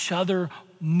each other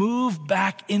move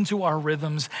back into our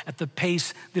rhythms at the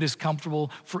pace that is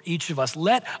comfortable for each of us.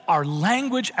 Let our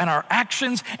language and our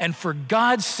actions, and for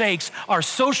God's sakes, our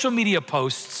social media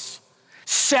posts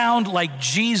sound like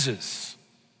Jesus.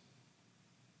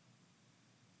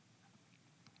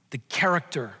 The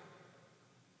character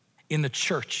in the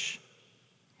church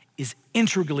is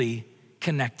integrally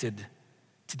connected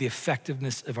to the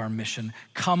effectiveness of our mission.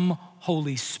 Come,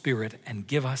 Holy Spirit, and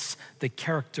give us the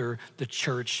character the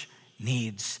church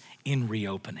needs in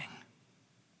reopening.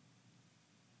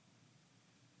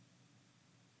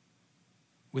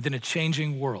 Within a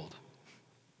changing world,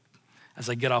 as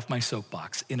I get off my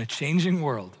soapbox, in a changing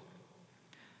world,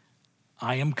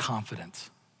 I am confident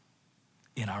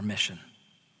in our mission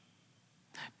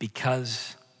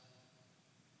because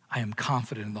I am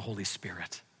confident in the Holy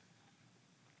Spirit.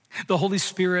 The Holy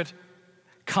Spirit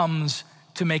comes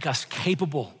to make us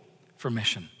capable for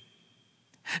mission,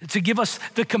 to give us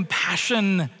the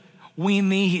compassion we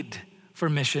need for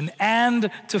mission,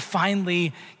 and to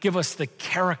finally give us the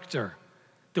character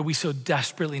that we so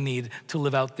desperately need to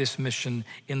live out this mission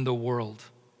in the world.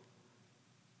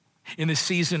 In this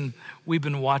season, we've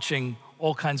been watching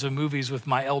all kinds of movies with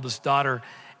my eldest daughter,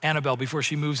 Annabelle, before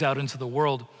she moves out into the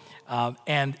world.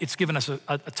 And it's given us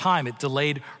a time. It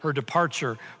delayed her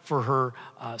departure for her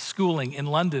schooling in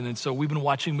London. And so we've been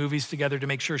watching movies together to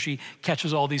make sure she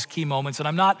catches all these key moments. And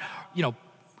I'm not,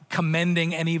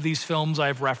 commending any of these films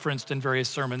I've referenced in various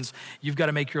sermons. You've got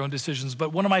to make your own decisions.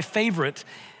 But one of my favorite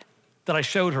that I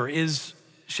showed her is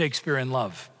Shakespeare in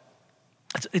Love.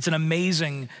 It's an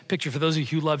amazing picture for those of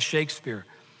you who love Shakespeare.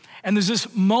 And there's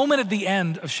this moment at the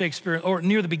end of Shakespeare, or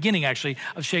near the beginning actually,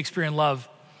 of Shakespeare in Love,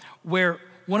 where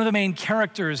one of the main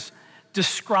characters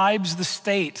describes the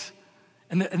state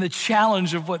and the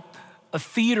challenge of what a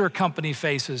theater company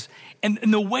faces. And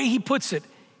the way he puts it,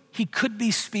 he could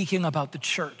be speaking about the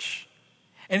church.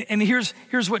 And here's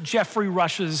what Geoffrey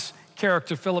Rush's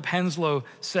character, Philip Henslow,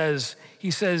 says.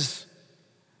 He says,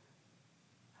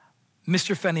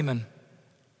 Mr. Fennyman,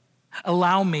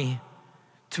 allow me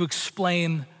to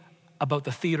explain about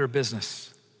the theater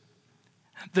business.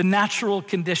 The natural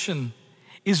condition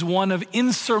is one of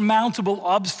insurmountable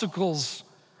obstacles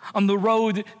on the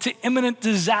road to imminent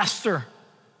disaster.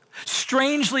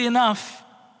 Strangely enough,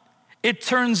 it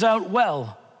turns out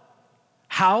well.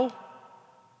 How?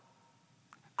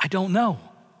 I don't know.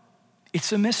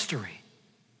 It's a mystery.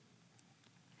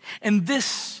 And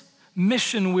this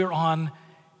mission we're on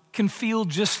can feel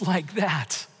just like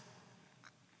that.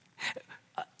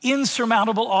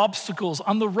 Insurmountable obstacles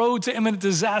on the road to imminent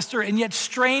disaster, and yet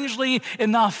strangely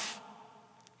enough,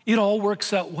 it all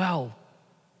works out well.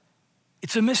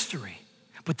 It's a mystery.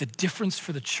 But the difference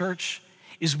for the church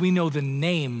is we know the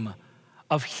name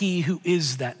of he who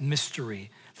is that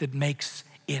mystery that makes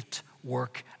it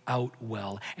work out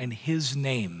well. And his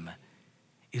name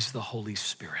is the Holy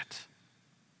Spirit.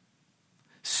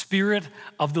 Spirit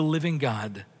of the living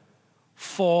God,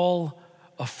 fall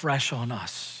afresh on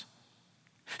us.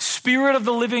 Spirit of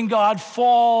the living God,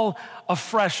 fall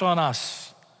afresh on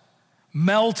us.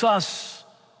 Melt us,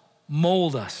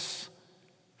 mold us,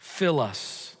 fill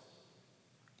us,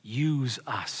 use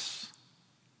us.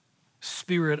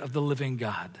 Spirit of the living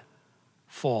God,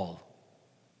 fall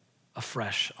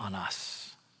afresh on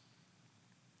us.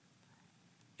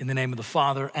 In the name of the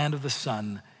Father, and of the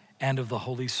Son, and of the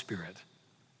Holy Spirit.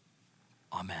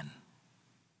 Amen.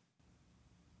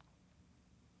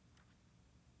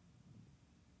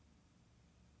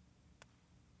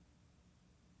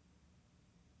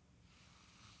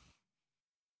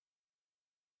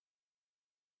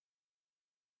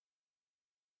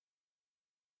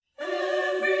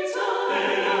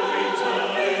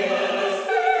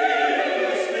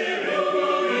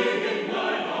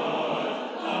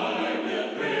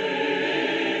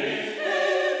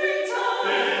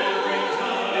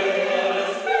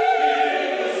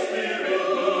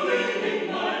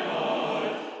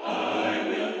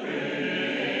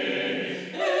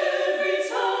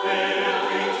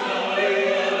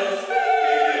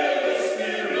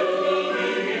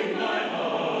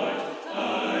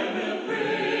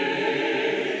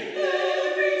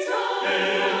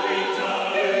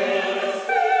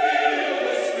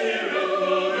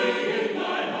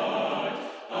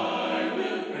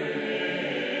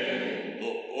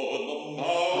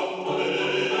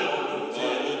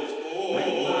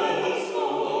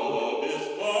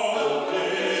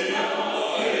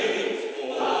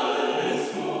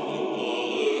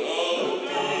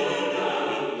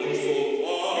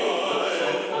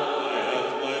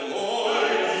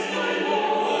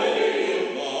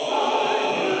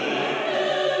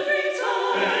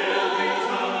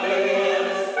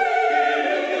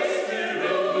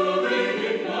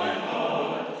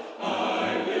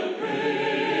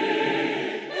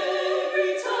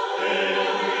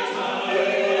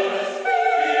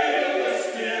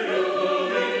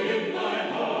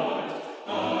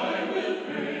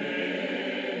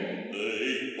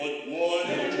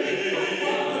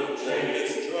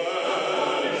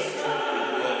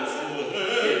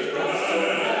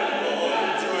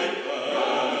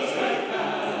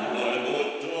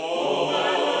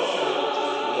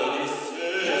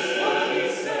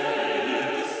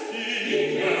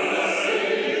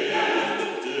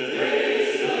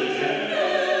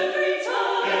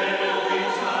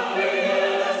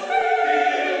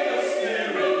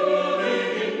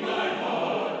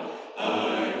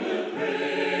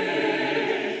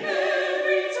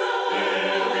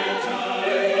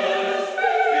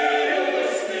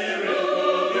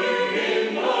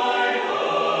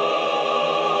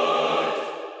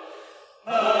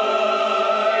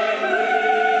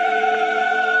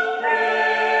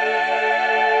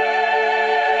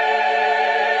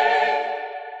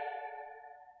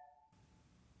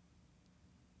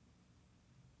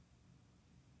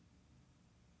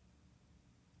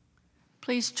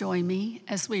 Please join me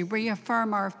as we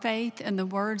reaffirm our faith in the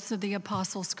words of the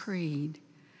Apostles' Creed.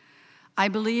 I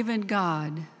believe in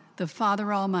God, the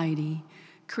Father Almighty,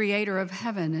 creator of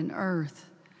heaven and earth.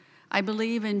 I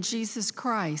believe in Jesus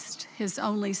Christ, his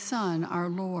only Son, our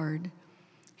Lord.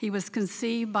 He was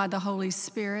conceived by the Holy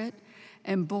Spirit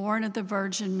and born of the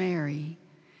Virgin Mary.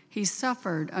 He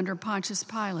suffered under Pontius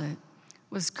Pilate,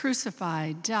 was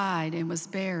crucified, died, and was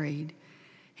buried.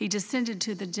 He descended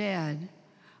to the dead.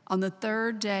 On the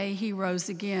third day, he rose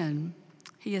again.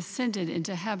 He ascended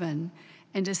into heaven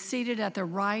and is seated at the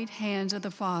right hand of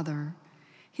the Father.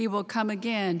 He will come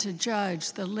again to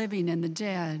judge the living and the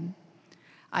dead.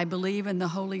 I believe in the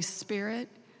Holy Spirit,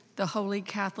 the Holy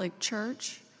Catholic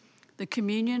Church, the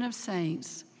communion of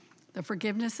saints, the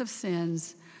forgiveness of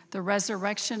sins, the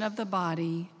resurrection of the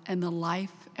body, and the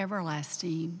life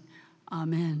everlasting.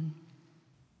 Amen.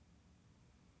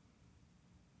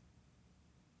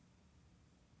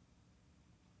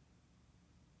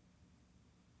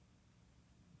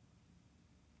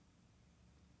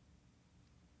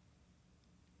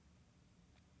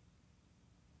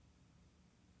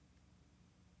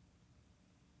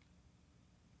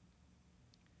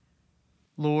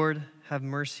 Lord, have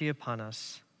mercy upon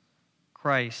us.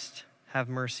 Christ, have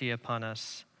mercy upon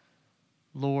us.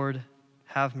 Lord,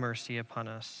 have mercy upon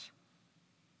us.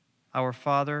 Our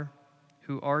Father,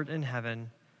 who art in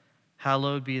heaven,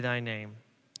 hallowed be thy name.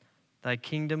 Thy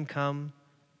kingdom come,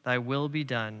 thy will be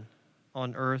done,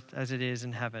 on earth as it is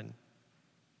in heaven.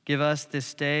 Give us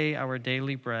this day our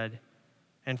daily bread,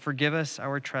 and forgive us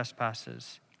our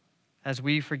trespasses, as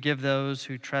we forgive those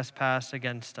who trespass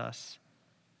against us.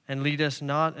 And lead us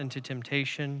not into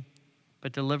temptation,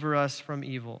 but deliver us from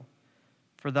evil.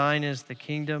 For thine is the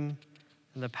kingdom,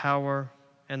 and the power,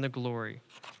 and the glory,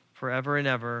 forever and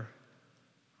ever.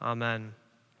 Amen.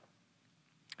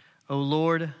 O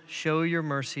Lord, show your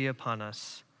mercy upon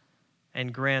us,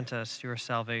 and grant us your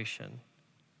salvation.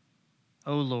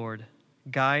 O Lord,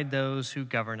 guide those who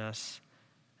govern us,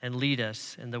 and lead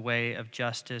us in the way of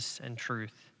justice and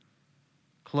truth.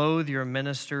 Clothe your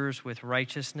ministers with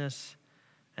righteousness,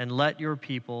 and let your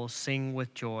people sing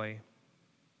with joy.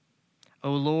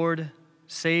 O Lord,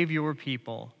 save your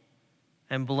people,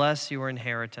 and bless your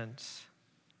inheritance.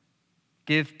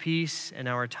 Give peace in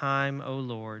our time, O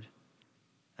Lord,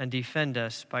 and defend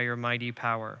us by your mighty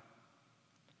power.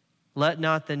 Let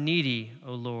not the needy,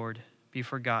 O Lord, be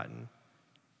forgotten,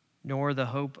 nor the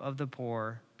hope of the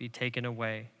poor be taken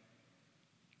away.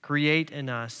 Create in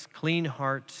us clean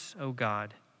hearts, O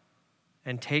God,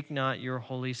 and take not your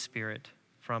Holy Spirit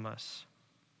from us.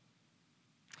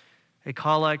 A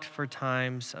collect for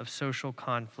times of social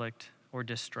conflict or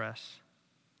distress.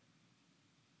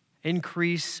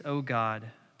 Increase, O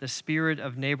God, the spirit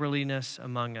of neighborliness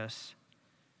among us,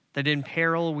 that in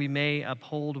peril we may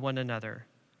uphold one another,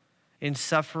 in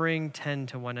suffering tend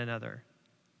to one another,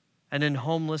 and in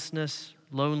homelessness,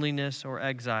 loneliness, or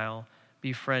exile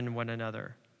befriend one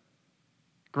another.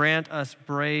 Grant us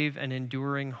brave and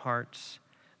enduring hearts,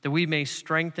 that we may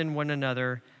strengthen one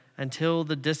another until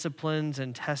the disciplines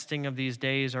and testing of these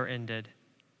days are ended,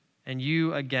 and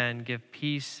you again give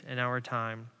peace in our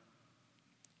time.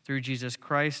 Through Jesus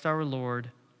Christ our Lord.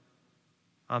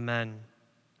 Amen.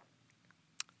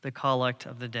 The Collect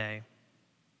of the Day.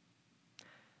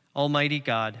 Almighty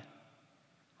God,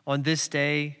 on this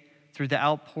day, through the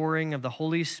outpouring of the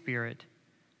Holy Spirit,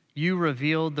 you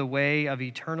revealed the way of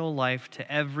eternal life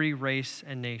to every race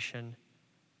and nation.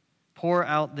 Pour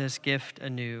out this gift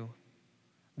anew,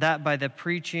 that by the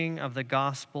preaching of the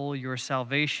gospel your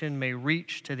salvation may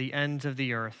reach to the ends of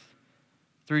the earth.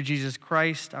 Through Jesus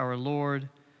Christ our Lord,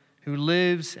 who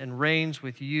lives and reigns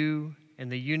with you in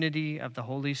the unity of the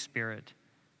Holy Spirit,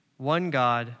 one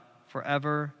God,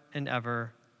 forever and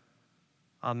ever.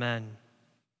 Amen.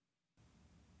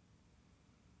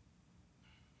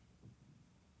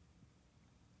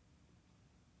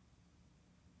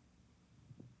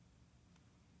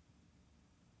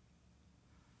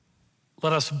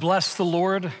 Let us bless the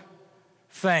Lord.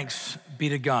 Thanks be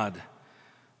to God.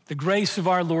 The grace of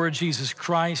our Lord Jesus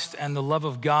Christ and the love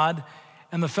of God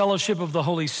and the fellowship of the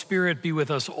Holy Spirit be with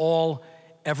us all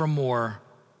evermore.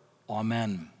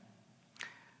 Amen.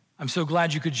 I'm so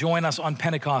glad you could join us on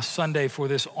Pentecost Sunday for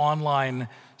this online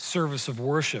service of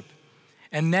worship.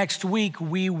 And next week,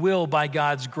 we will, by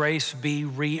God's grace, be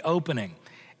reopening,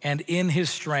 and in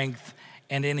his strength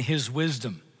and in his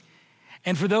wisdom.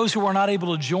 And for those who are not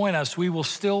able to join us, we will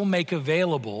still make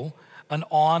available an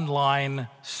online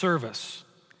service.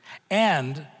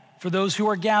 And for those who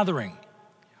are gathering,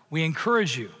 we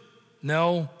encourage you,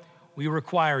 no, we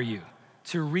require you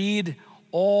to read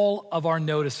all of our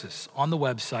notices on the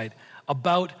website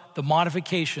about the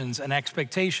modifications and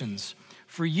expectations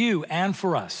for you and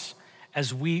for us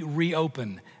as we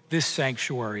reopen this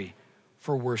sanctuary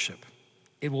for worship.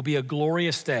 It will be a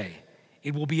glorious day.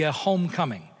 It will be a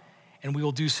homecoming. And we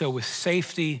will do so with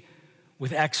safety,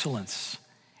 with excellence,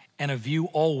 and a view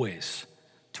always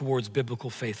towards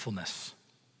biblical faithfulness.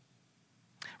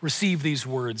 Receive these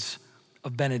words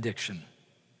of benediction.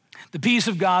 The peace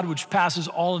of God, which passes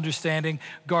all understanding,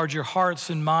 guard your hearts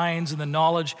and minds in the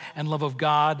knowledge and love of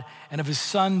God and of his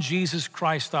Son, Jesus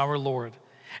Christ our Lord.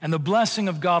 And the blessing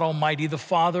of God Almighty, the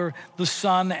Father, the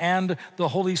Son, and the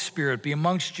Holy Spirit be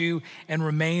amongst you and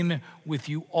remain with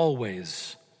you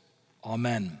always.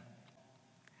 Amen.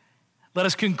 Let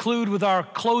us conclude with our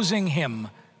closing hymn,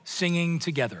 singing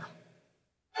together.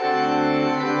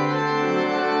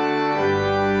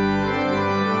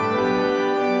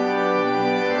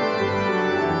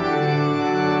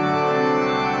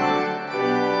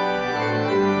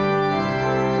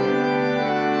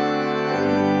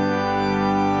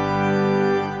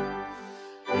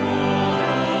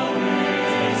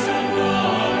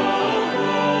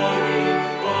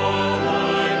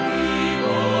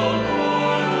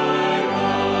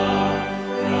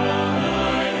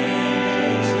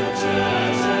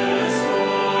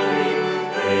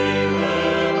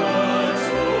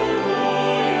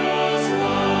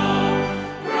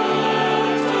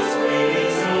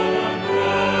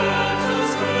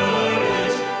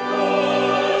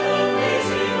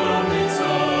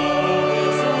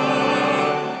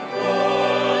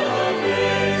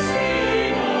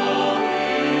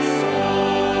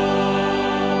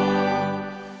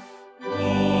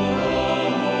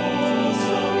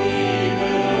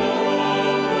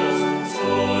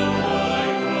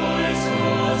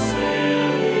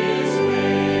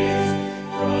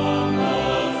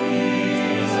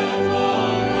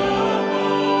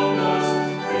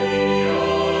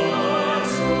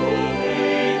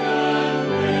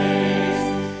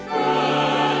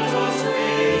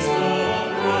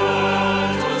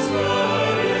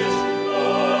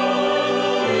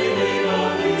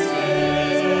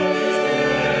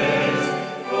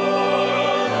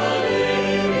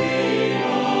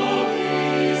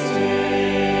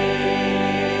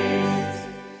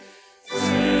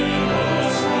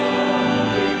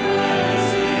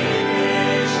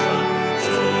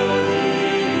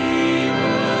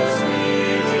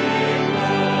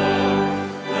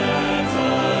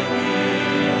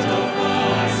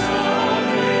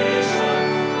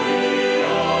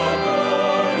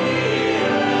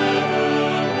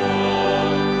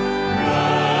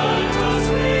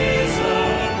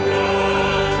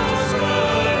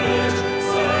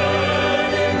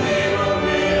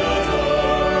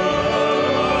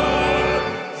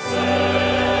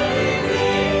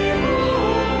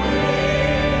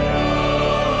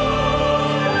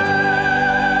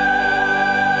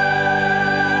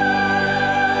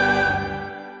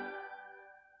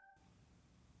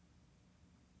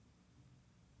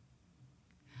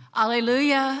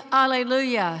 Alleluia,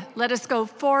 alleluia. Let us go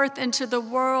forth into the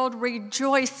world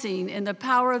rejoicing in the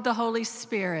power of the Holy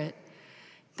Spirit.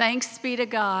 Thanks be to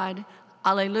God.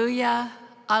 Alleluia,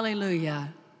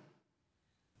 alleluia.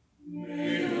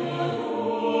 Amen.